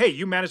and say, hey,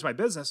 you manage my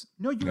business.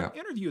 No, you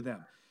interview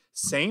them.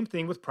 Same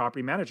thing with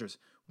property managers.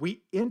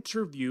 We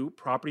interview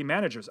property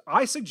managers.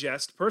 I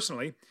suggest,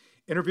 personally,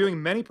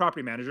 interviewing many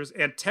property managers,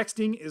 and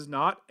texting is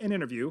not an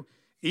interview.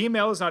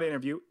 Email is not an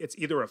interview. It's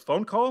either a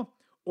phone call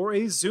or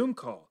a Zoom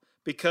call,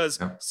 because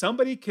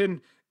somebody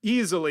can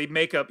easily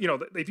make up,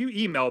 if you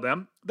email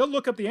them, they'll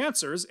look up the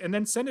answers and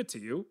then send it to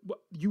you.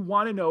 You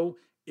want to know,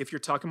 if you're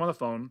talking on the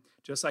phone,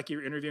 just like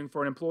you're interviewing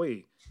for an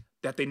employee,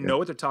 that they know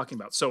what they're talking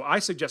about. So I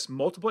suggest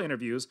multiple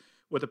interviews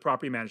with a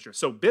property manager.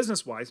 So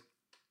business-wise,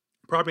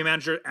 property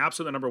manager,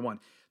 absolutely number one.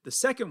 The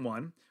second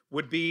one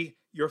would be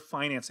your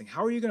financing.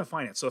 How are you going to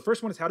finance? So the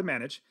first one is how to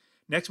manage.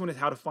 Next one is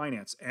how to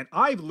finance. And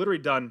I've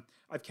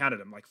counted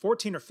them, like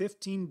 14 or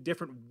 15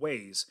 different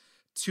ways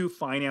to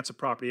finance a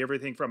property.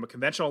 Everything from a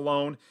conventional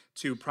loan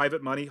to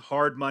private money,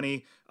 hard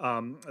money.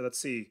 Let's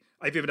see.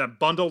 I've even done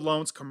bundle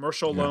loans,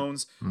 commercial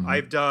loans.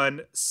 I've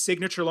done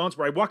signature loans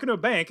where I walk into a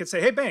bank and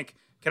say, hey, bank,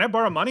 can I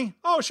borrow money?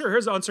 Oh, sure.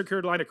 Here's an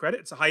unsecured line of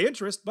credit. It's a high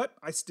interest, but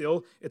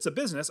it's a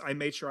business. I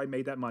made sure I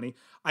made that money.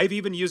 I've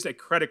even used a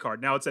credit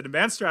card. Now it's an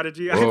advanced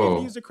strategy. I've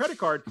even used a credit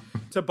card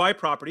to buy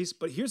properties.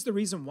 But here's the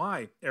reason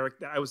why, Eric,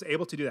 that I was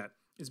able to do that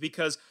is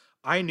because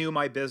I knew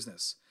my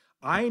business.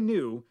 I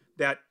knew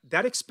that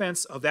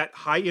expense of that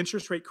high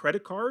interest rate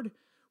credit card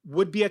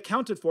would be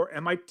accounted for,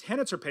 and my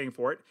tenants are paying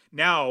for it.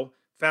 Now,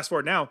 fast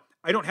forward now,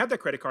 I don't have that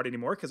credit card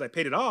anymore because I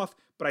paid it off,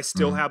 but I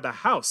still have the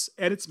house,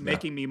 and it's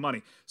making me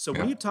money. So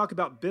when you talk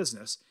about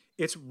business,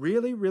 it's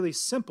really, really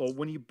simple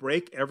when you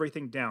break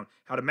everything down.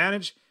 How to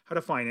manage, how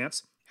to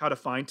finance, how to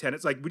find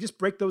tenants. Like, we just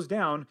break those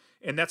down,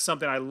 and that's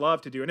something I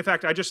love to do. And in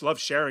fact, I just love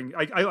sharing.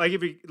 I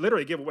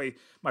literally give away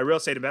my real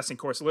estate investing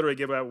course, literally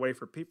give it away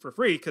for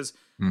free, because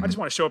I just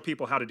want to show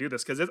people how to do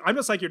this, because I'm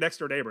just like your next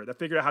door neighbor that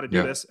figured out how to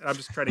do this, and I'm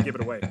just trying to give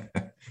it away.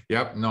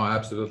 Yep. No,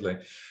 absolutely.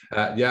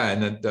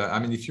 And then, I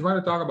mean, if you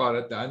want to talk about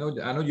it, I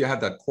know you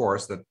had that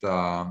course that,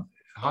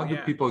 how do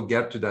people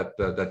get to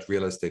that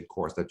real estate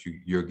course that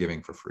you're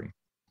giving for free?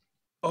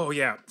 Oh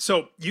yeah.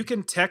 So you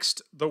can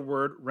text the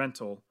word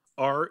rental,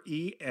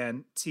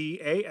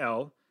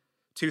 RENTAL,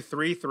 to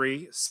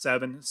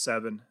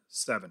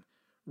 33777.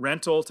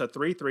 Rental to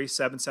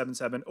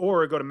 33777,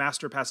 or go to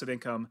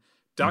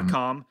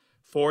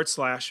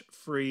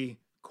masterpassiveincome.com/free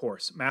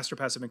course.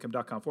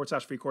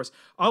 Masterpassiveincome.com/free course.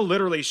 I'll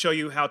literally show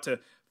you how to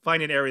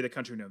find an area of the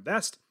country to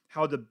invest,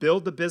 how to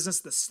build the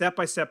business, the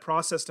step-by-step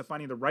process to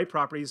finding the right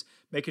properties,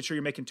 making sure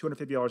you're making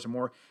 $250 or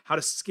more, how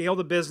to scale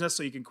the business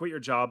so you can quit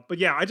your job. But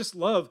yeah, I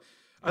love,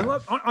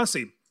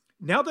 honestly,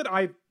 now that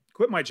I've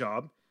quit my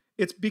job,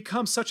 it's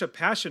become such a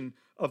passion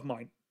of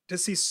mine to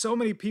see so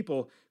many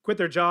people quit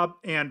their job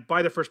and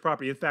buy their first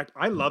property. In fact,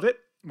 I love it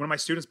when my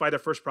students buy their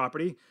first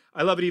property.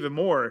 I love it even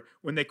more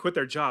when they quit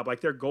their job. Like,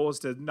 their goal is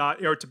to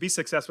be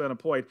successfully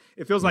unemployed.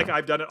 It feels like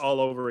I've done it all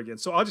over again.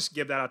 So I'll just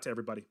give that out to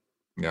everybody.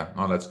 Yeah.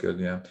 Oh, that's good.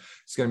 Yeah.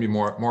 It's going to be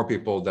more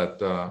people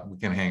that we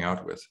can hang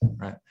out with,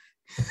 right?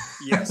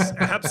 Yes,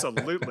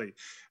 absolutely.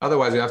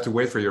 Otherwise, you have to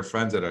wait for your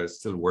friends that are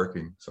still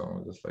working.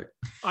 So just like,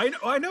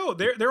 I know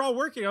they're all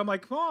working. I'm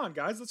like, come on,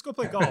 guys, let's go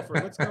play golf, or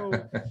let's go,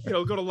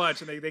 go to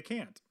lunch, and they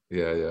can't.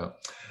 Yeah.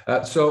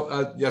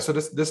 So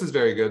this is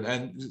very good,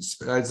 and it's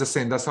the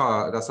same. That's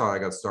how I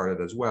got started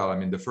as well. I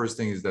mean, the first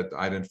thing is that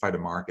I identified the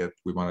market.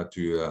 I wanted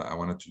to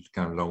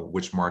kind of know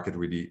which market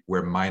really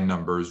where my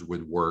numbers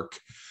would work.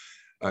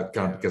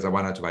 Because I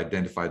wanted to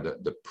identify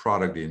the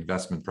product, the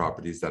investment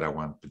properties that I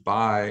wanted to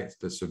buy,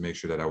 just to make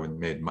sure that I would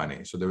make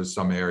money. So there was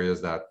some areas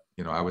that,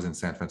 I was in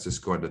San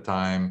Francisco at the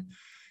time.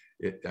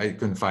 I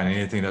couldn't find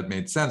anything that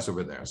made sense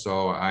over there.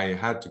 So I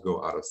had to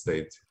go out of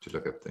state to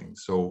look at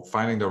things. So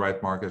finding the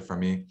right market for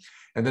me.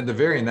 And then the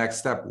very next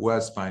step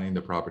was finding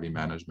the property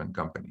management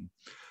company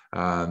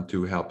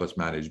to help us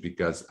manage,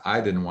 because I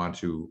didn't want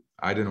to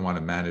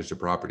manage the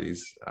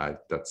properties.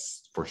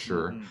 That's for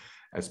sure.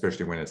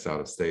 Especially when it's out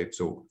of state.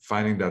 So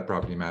finding that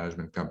property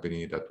management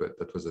company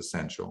that was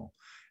essential.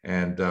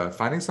 and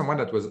finding someone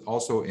that was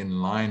also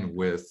in line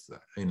with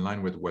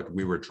what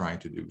we were trying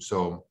to do.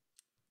 So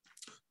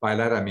by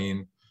that I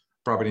mean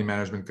property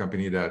management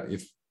company that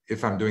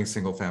if I'm doing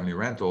single family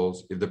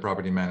rentals, if the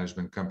property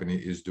management company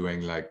is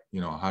doing like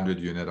 100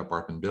 unit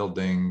apartment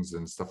buildings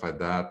and stuff like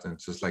that, and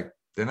it's just like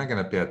they're not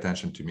going to pay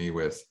attention to me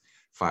with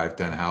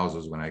 5-10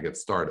 houses when I get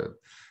started.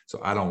 So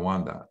I don't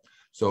want that.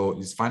 So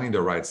it's finding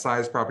the right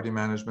size property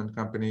management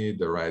company,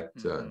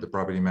 the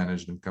property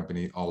management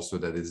company also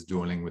that is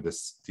dealing with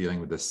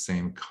the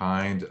same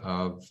kind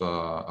of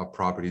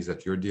properties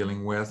that you're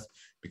dealing with,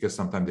 because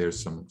sometimes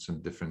there's some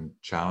different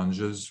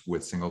challenges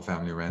with single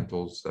family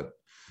rentals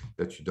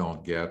that you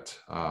don't get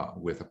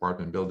with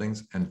apartment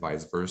buildings, and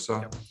vice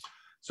versa. Yep.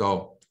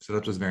 So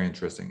that was very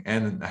interesting,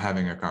 and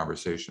having a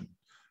conversation.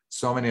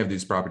 So many of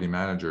these property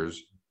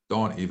managers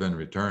don't even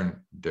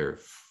return their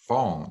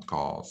phone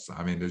calls.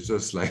 I mean, it's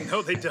just like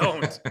no, they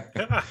don't.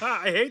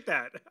 I hate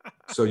that.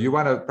 So you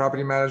want a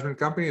property management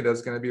company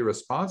that's going to be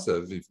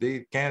responsive. If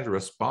they can't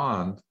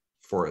respond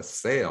for a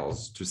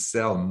sales to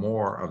sell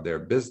more of their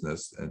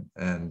business,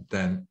 and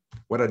then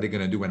what are they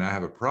going to do when I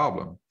have a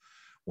problem?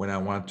 When I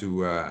want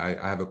to, I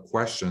have a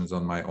questions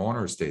on my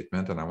owner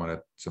statement and I want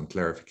some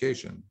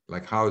clarification.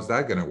 Like, how is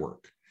that going to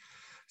work?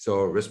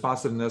 So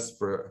responsiveness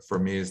for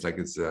me is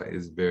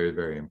very,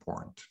 very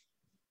important.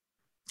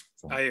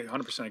 So, I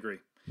 100% agree.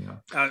 yeah.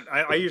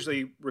 I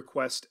usually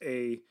request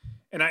in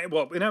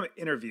an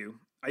interview,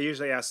 I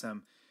usually ask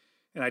them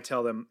and I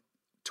tell them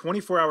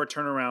 24-hour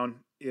turnaround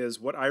is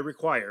what I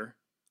require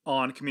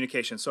on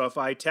communication. So if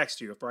I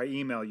text you, if I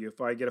email you,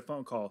 if I get a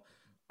phone call,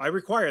 I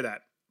require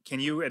that. Can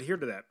you adhere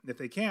to that? If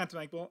they can't, I'm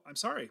like, well, I'm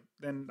sorry,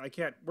 then I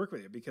can't work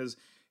with you, because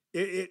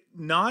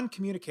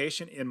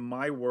non-communication in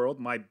my world,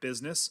 my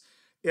business,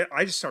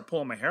 I just start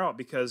pulling my hair out,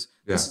 because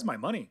this is my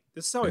money.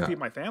 This is how I feed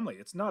my family.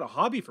 It's not a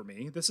hobby for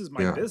me. This is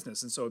my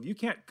business. And so if you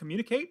can't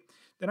communicate,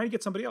 then I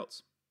get somebody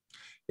else.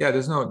 Yeah,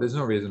 there's no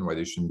reason why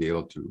they shouldn't be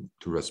able to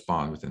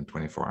respond within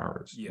 24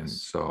 hours. Yes, and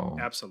so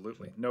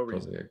absolutely, no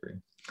reason. Totally agree.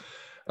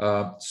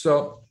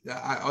 So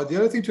the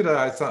other thing too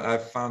that I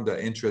found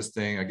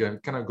interesting, again,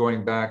 kind of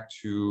going back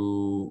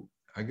to,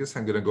 I guess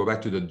I'm going to go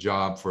back to the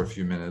job for a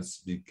few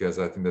minutes, because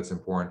I think that's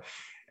important.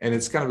 And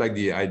it's kind of like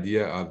the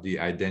idea of the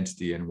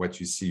identity and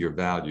what you see your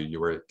value. You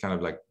were kind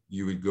of like,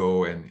 you would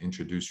go and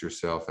introduce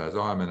yourself as,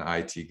 oh, I'm an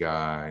IT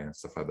guy and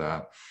stuff like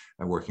that.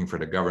 I'm working for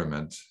the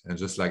government. And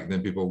just like,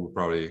 then people would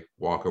probably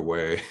walk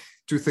away.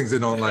 Two things they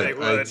don't like,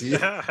 IT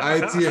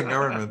and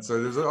government.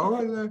 So there's,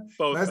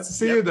 both. Nice to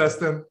see you,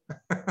 Dustin.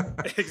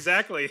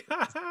 Exactly.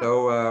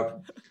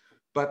 So,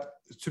 but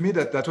to me,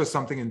 that was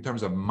something in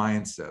terms of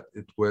mindset.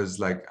 It was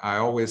like, I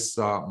always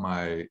saw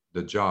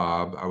the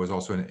job. I was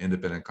also an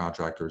independent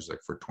contractor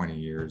like for 20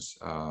 years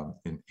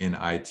in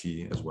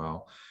IT as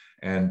well.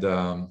 And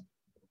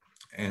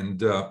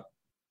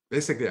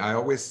basically, I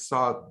always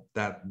saw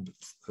that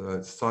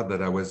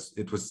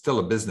it was still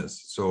a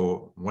business.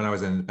 So when I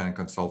was an independent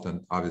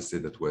consultant, obviously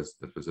that was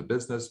a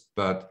business,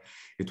 but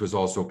it was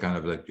also kind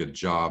of like a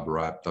job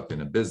wrapped up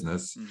in a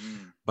business.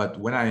 Mm-hmm. But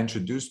when I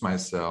introduced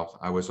myself,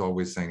 I was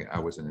always saying I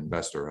was an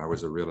investor, I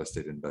was a real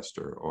estate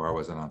investor, or I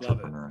was an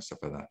entrepreneur and stuff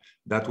like that.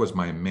 That was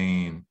my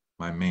main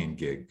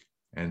gig.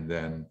 And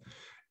then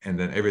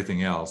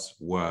everything else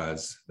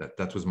was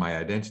that was my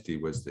identity,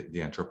 was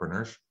the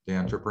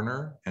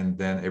entrepreneur. And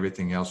then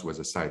everything else was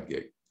a side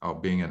gig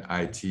of being an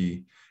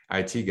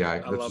IT guy.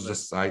 That was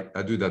just, I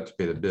do that to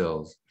pay the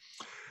bills.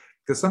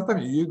 Because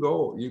sometimes you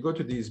go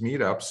to these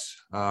meetups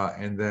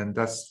and then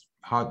that's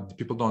how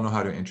people don't know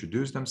how to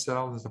introduce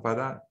themselves and stuff like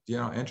that.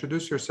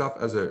 Introduce yourself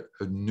as a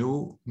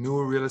new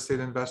real estate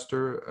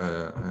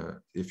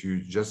investor if you're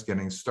just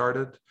getting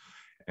started,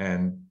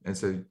 and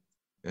say,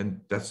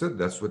 and that's it.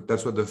 That's what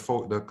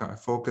the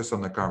focus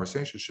on the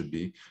conversation should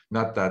be.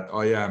 Not that,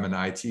 oh yeah, I'm an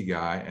IT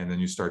guy, and then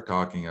you start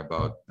talking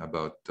about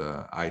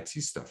IT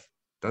stuff.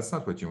 That's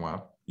not what you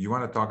want. You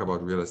want to talk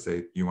about real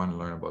estate. You want to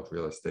learn about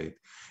real estate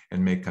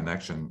and make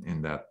connection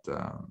in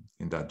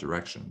that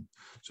direction.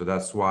 So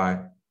that's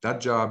why that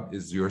job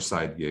is your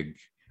side gig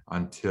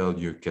until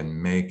you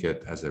can make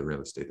it as a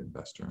real estate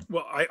investor.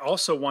 Well, I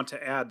also want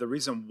to add, the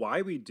reason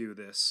why we do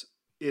this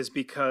is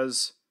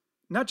because,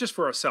 not just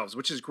for ourselves,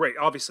 which is great.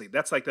 Obviously,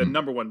 that's like the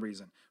number one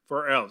reason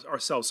for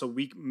ourselves. So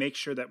we make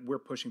sure that we're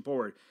pushing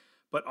forward.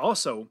 But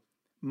also,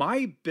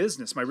 my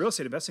business, my real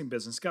estate investing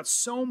business, got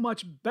so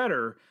much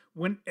better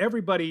when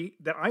everybody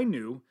that I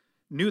knew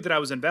that I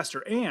was an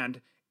investor,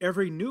 and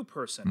every new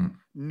person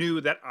knew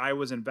that I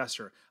was an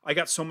investor. I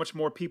got so many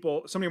more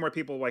people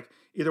like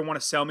either want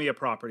to sell me a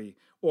property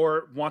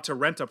or want to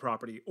rent a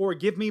property or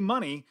give me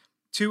money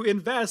to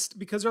invest,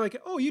 because they're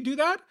like, oh, you do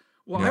that?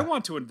 Well, I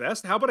want to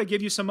invest. How about I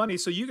give you some money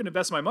so you can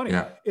invest my money?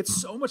 Yeah.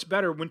 It's so much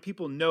better when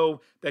people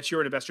know that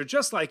you're an investor.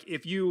 Just like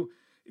if you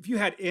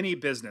had any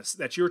business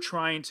that you're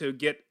trying to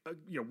get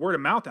word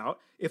of mouth out,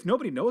 if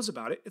nobody knows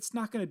about it, it's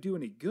not going to do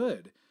any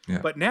good. Yeah.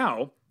 But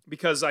now,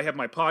 because I have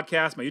my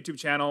podcast, my YouTube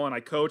channel, and I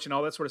coach and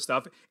all that sort of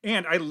stuff,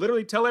 and I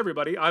literally tell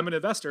everybody I'm an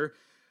investor,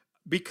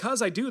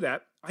 because I do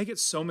that, I get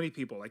so many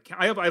people.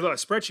 I have a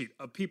spreadsheet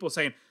of people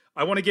saying,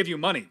 I want to give you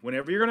money.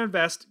 Whenever you're going to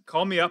invest,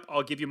 call me up.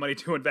 I'll give you money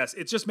to invest.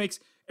 It just makes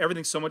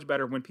everything so much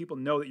better when people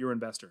know that you're an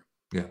investor.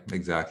 Yeah,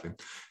 exactly.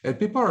 And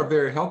people are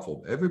very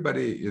helpful.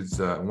 Everybody is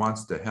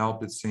wants to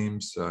help. It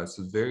seems it's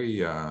a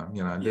very I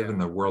live Yeah.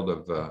 in a world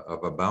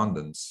of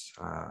abundance,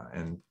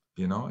 and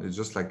it's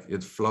just like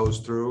it flows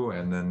through,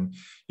 and then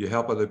you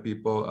help other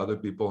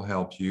people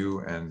help you,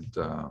 and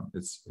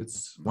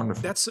it's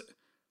wonderful.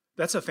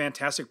 That's a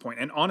fantastic point.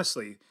 And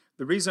honestly,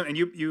 the reason, and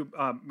you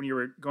when you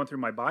were going through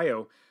my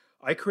bio,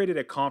 I created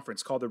a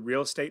conference called the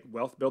Real Estate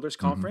Wealth Builders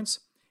Hmm.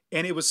 Conference.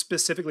 And it was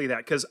specifically that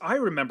because I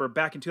remember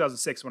back in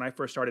 2006 when I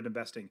first started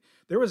investing,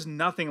 there was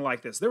nothing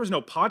like this. There was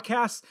no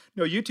podcasts,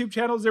 no YouTube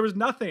channels. There was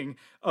nothing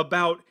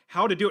about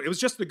how to do it. It was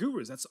just the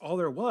gurus. That's all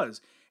there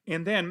was.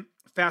 And then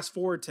fast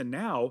forward to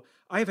now,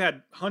 I've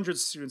had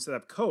hundreds of students that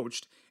I've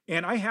coached,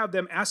 and I have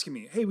them asking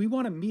me, "Hey, we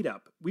want a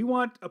meetup. We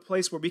want a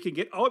place where we can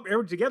get all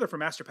everyone together for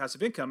Master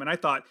Passive Income." And I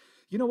thought,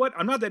 you know what?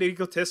 I'm not that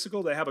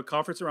egotistical to have a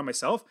conference around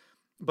myself,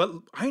 but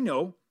I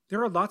know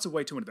there are lots of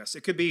ways to invest.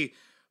 It could be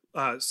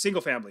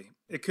single family,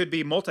 it could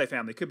be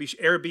multifamily, it could be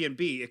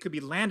Airbnb, it could be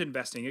land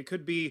investing, it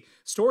could be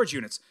storage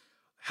units.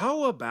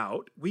 How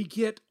about we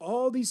get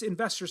all these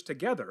investors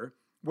together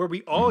where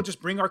we all Hmm. just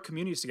bring our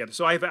communities together?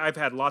 So I've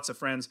had lots of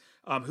friends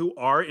who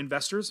are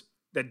investors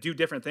that do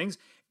different things.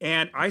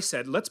 And I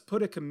said, let's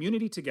put a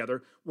community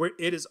together where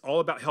it is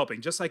all about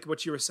helping, just like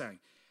what you were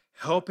saying,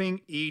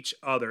 helping each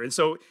other. And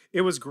so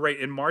it was great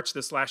in March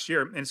this last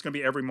year, and it's going to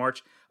be every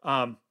March.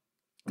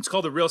 It's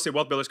called the Real Estate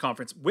Wealth Builders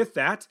Conference. With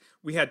that,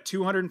 we had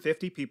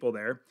 250 people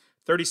there,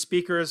 30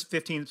 speakers,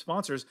 15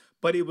 sponsors,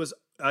 but it was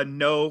a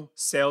no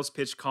sales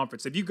pitch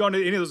conference. If you go to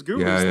any of those Yeah,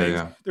 gurus yeah, things,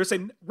 yeah, they're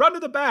saying, run to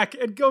the back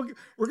and go.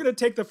 We're going to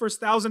take the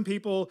first 1,000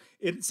 people.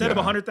 Instead of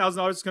yeah,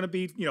 $100,000, it's going to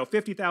be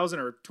 50,000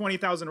 or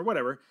 20,000 or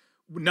whatever.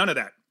 None of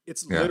that.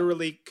 It's yeah.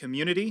 literally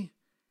community,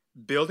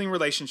 building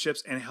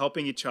relationships, and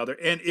helping each other.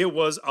 And it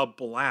was a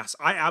blast.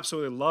 I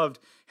absolutely loved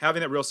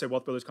having that Real Estate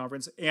Wealth Builders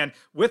Conference. And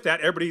with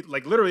that, everybody,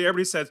 like literally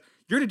everybody says,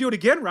 you're going to do it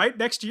again, right?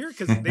 Next year?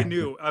 Because they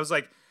knew. I was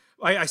like,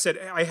 I said,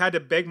 I had to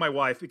beg my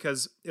wife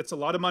because it's a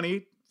lot of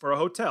money for a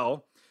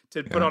hotel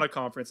to put Yeah, on a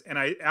conference. And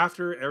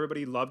after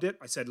everybody loved it,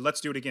 I said,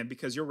 let's do it again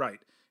because you're right,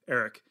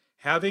 Eric.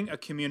 Having a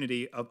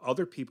community of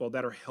other people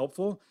that are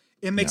helpful,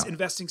 it makes yeah.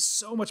 investing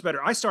so much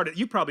better.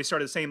 You probably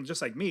started the same,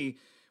 just like me,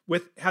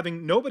 with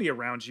having nobody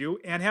around you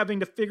and having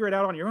to figure it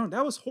out on your own.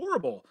 That was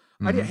horrible.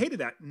 Hmm. Hated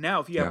that.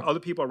 Now, if you have Yeah. other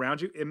people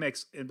around you, it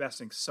makes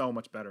investing so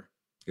much better.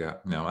 Yeah,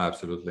 no,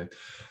 absolutely.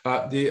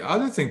 The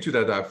other thing too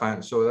that I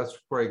find, so that's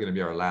probably going to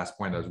be our last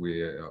point as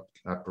we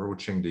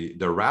approaching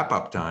the wrap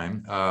up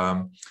time.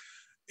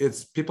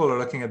 It's people are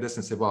looking at this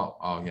and say, well,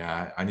 oh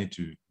yeah, I need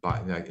to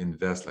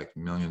invest like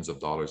millions of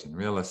dollars in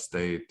real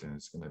estate, and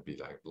it's going to be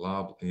like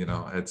blah,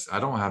 blah, I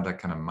don't have that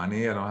kind of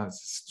money. I don't have,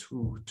 it's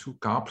too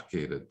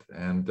complicated.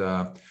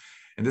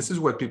 And this is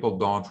what people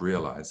don't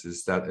realize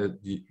is that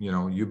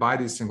you buy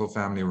these single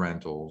family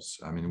rentals.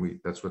 I mean,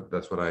 that's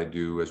what I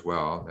do as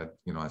well. That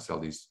I sell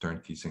these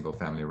turnkey single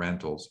family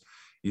rentals.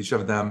 Each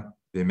of them,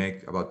 they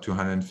make about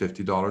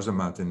 $250 a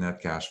month in net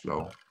cash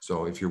flow.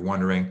 So if you're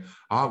wondering,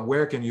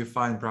 where can you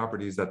find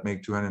properties that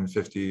make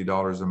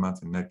 $250 a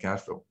month in net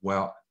cash flow?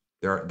 Well,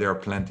 there are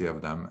plenty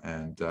of them,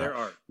 and There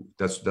are.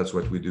 that's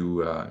what we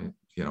do.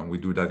 We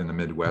do that in the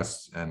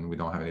Midwest, and we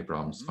don't have any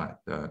problems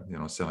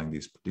Mm-hmm. selling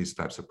these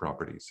types of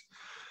properties.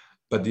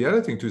 But the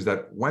other thing too is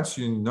that once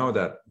you know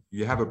that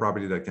you have a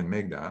property that can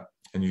make that,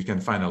 and you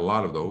can find a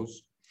lot of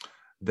those,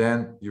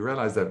 then you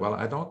realize that, well,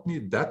 I don't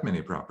need that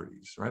many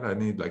properties, right? I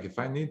need, like, if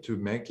I need to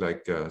make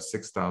like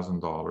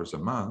 $6,000 a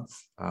month,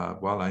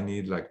 well, I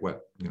need like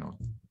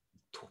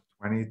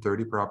 20,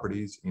 30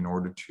 properties in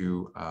order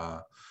to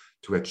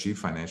achieve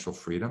financial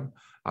freedom.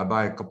 I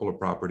buy a couple of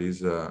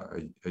properties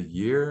a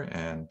year,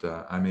 and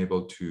I'm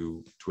able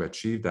to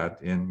achieve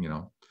that in,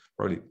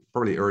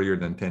 probably earlier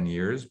than 10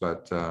 years,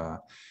 but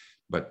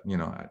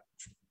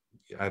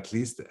at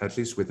least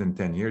within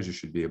 10 years, you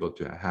should be able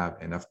to have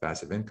enough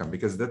passive income,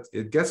 because that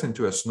it gets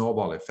into a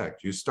snowball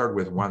effect. You start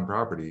with one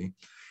property,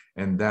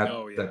 and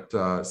Oh yeah.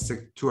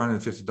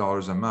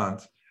 $250 a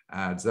month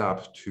adds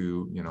up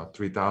to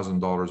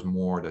 $3,000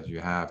 more that you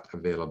have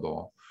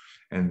available,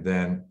 and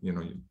then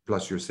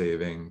plus your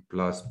saving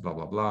plus blah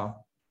blah blah.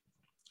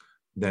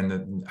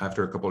 Then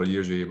after a couple of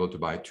years, you're able to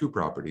buy two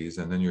properties,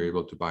 and then you're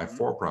able to buy Mm-hmm.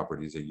 four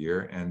properties a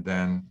year, and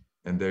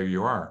there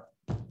you are,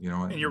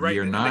 And you're right.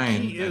 year And the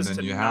nine, key and is then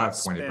to you not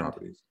have 20 spend.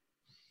 properties.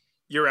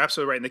 You're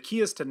absolutely right. And the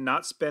key is to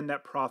not spend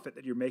that profit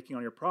that you're making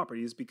on your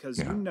properties because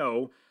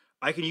Yeah,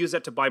 I can use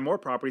that to buy more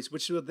properties,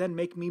 which will then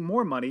make me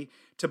more money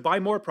to buy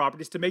more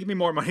properties, to make me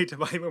more money to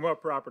buy more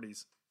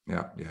properties.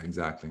 yeah,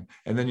 exactly.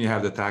 And then you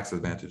have the tax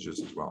advantages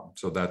as well.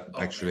 So that Oh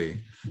man. actually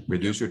Yep.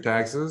 reduce your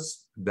taxes.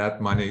 That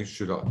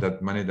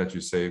money that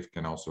you save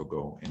can also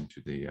go into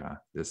the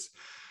this.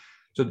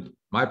 So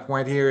my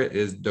point here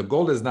is the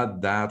goal is not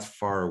that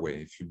far away.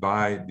 If you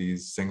buy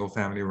these single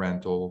family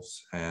rentals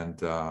and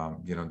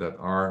that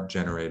are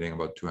generating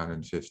about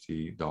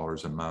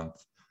 $250 a month,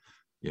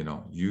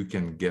 you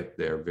can get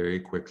there very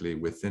quickly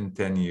within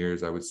 10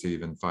 years. I would say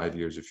even 5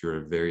 years if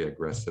you're very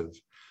aggressive,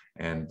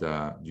 and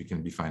you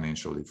can be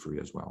financially free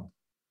as well.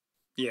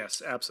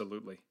 Yes,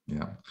 absolutely.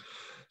 Yeah.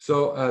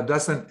 So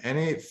Dustin,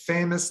 any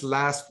famous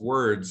last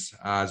words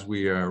as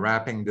we are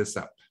wrapping this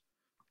up?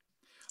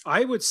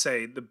 I would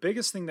say the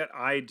biggest thing that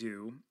I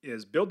do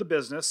is build the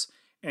business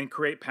and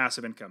create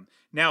passive income.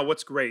 Now,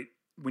 what's great,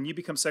 when you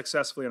become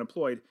successfully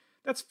unemployed,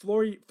 that's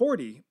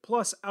 40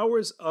 plus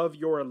hours of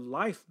your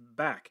life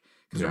back.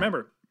 Because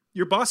remember,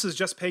 your boss is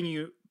just paying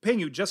you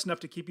just enough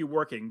to keep you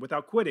working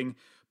without quitting,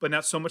 but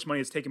not so much money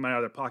is taking money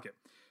out of their pocket.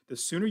 The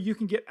sooner you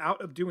can get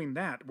out of doing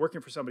that, working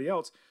for somebody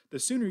else, the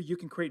sooner you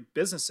can create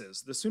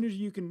businesses, the sooner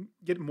you can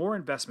get more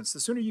investments, the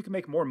sooner you can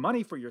make more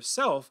money for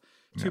yourself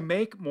to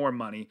make more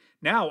money.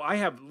 Now, I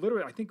have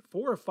literally, I think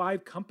 4 or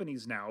 5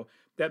 companies now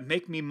that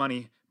make me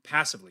money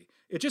passively.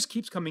 It just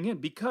keeps coming in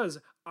because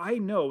I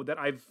know that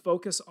I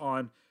focus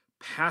on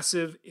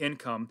passive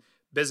income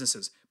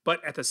businesses.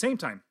 But at the same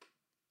time,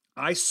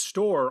 I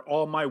store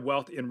all my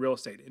wealth in real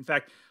estate. In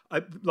fact,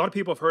 a lot of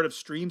people have heard of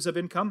streams of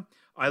income.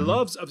 I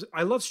love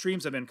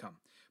streams of income,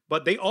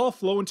 but they all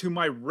flow into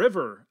my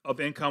river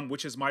of income,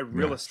 which is my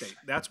real estate.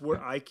 That's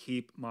where I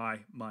keep my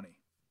money.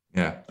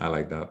 Yeah, I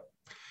like that.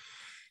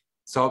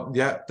 So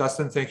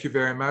Dustin, thank you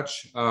very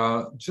much.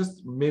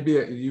 Just maybe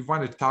you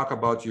want to talk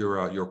about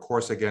your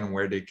course again,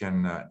 where they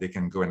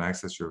can go and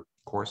access your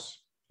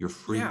course, your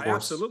free course. Yeah,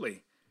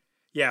 absolutely.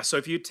 Yeah, so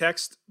if you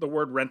text the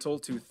word rental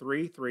to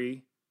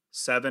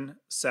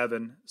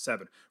 33777,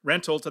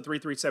 rental to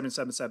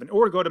 33777,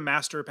 or go to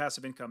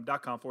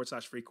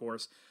masterpassiveincome.com/free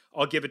course.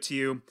 I'll give it to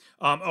you.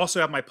 I also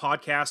have my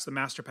podcast, the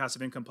Master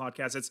Passive Income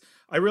Podcast.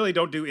 I really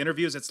don't do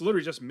interviews. It's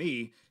literally just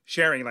me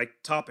sharing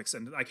like topics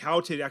and like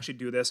how to actually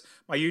do this.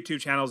 My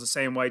YouTube channel is the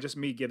same way, just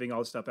me giving all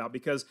this stuff out,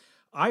 because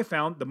I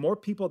found the more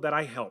people that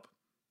I help,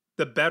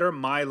 the better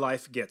my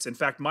life gets. In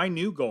fact, my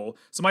new goal,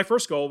 so my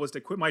first goal was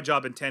to quit my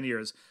job in 10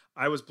 years.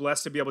 I was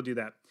blessed to be able to do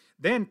that.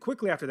 Then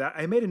quickly after that,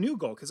 I made a new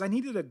goal because I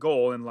needed a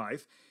goal in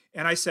life.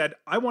 And I said,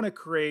 I want to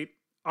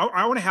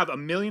have $1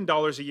 million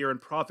a year in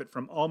profit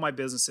from all my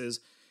businesses.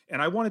 And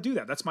I want to do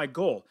that. That's my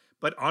goal.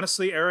 But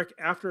honestly, Eric,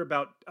 after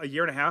about a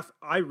year and a half,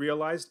 I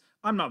realized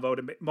I'm not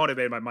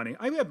motivated by money.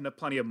 I have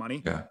plenty of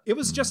money. Yeah. It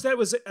was just that it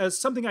was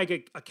something I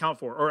could account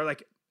for, or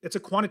like it's a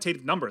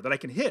quantitative number that I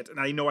can hit. And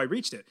I know I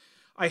reached it.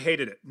 I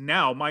hated it.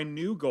 Now my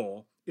new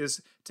goal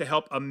is to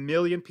help 1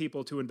 million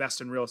people to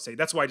invest in real estate.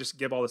 That's why I just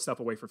give all this stuff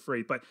away for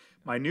free. But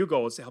my new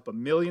goal is to help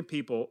 1 million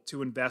people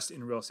to invest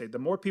in real estate. The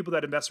more people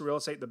that invest in real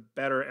estate, the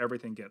better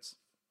everything gets.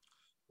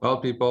 Well,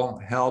 people,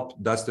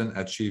 help Dustin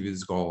achieve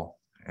his goal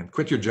and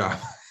quit your job.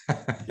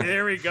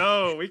 There we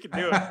go. We can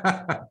do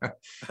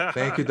it.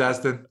 Thank you,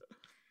 Dustin.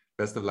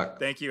 Best of luck.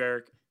 Thank you,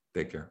 Eric.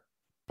 Take care.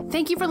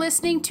 Thank you for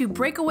listening to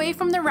Break Away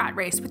from the Rat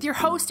Race with your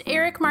host,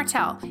 Eric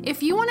Martel.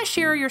 If you want to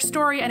share your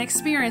story and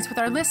experience with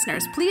our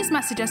listeners, please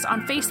message us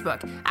on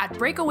Facebook at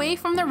Break Away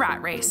from the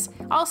Rat Race.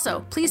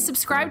 Also, please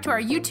subscribe to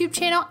our YouTube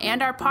channel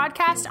and our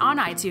podcast on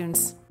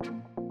iTunes.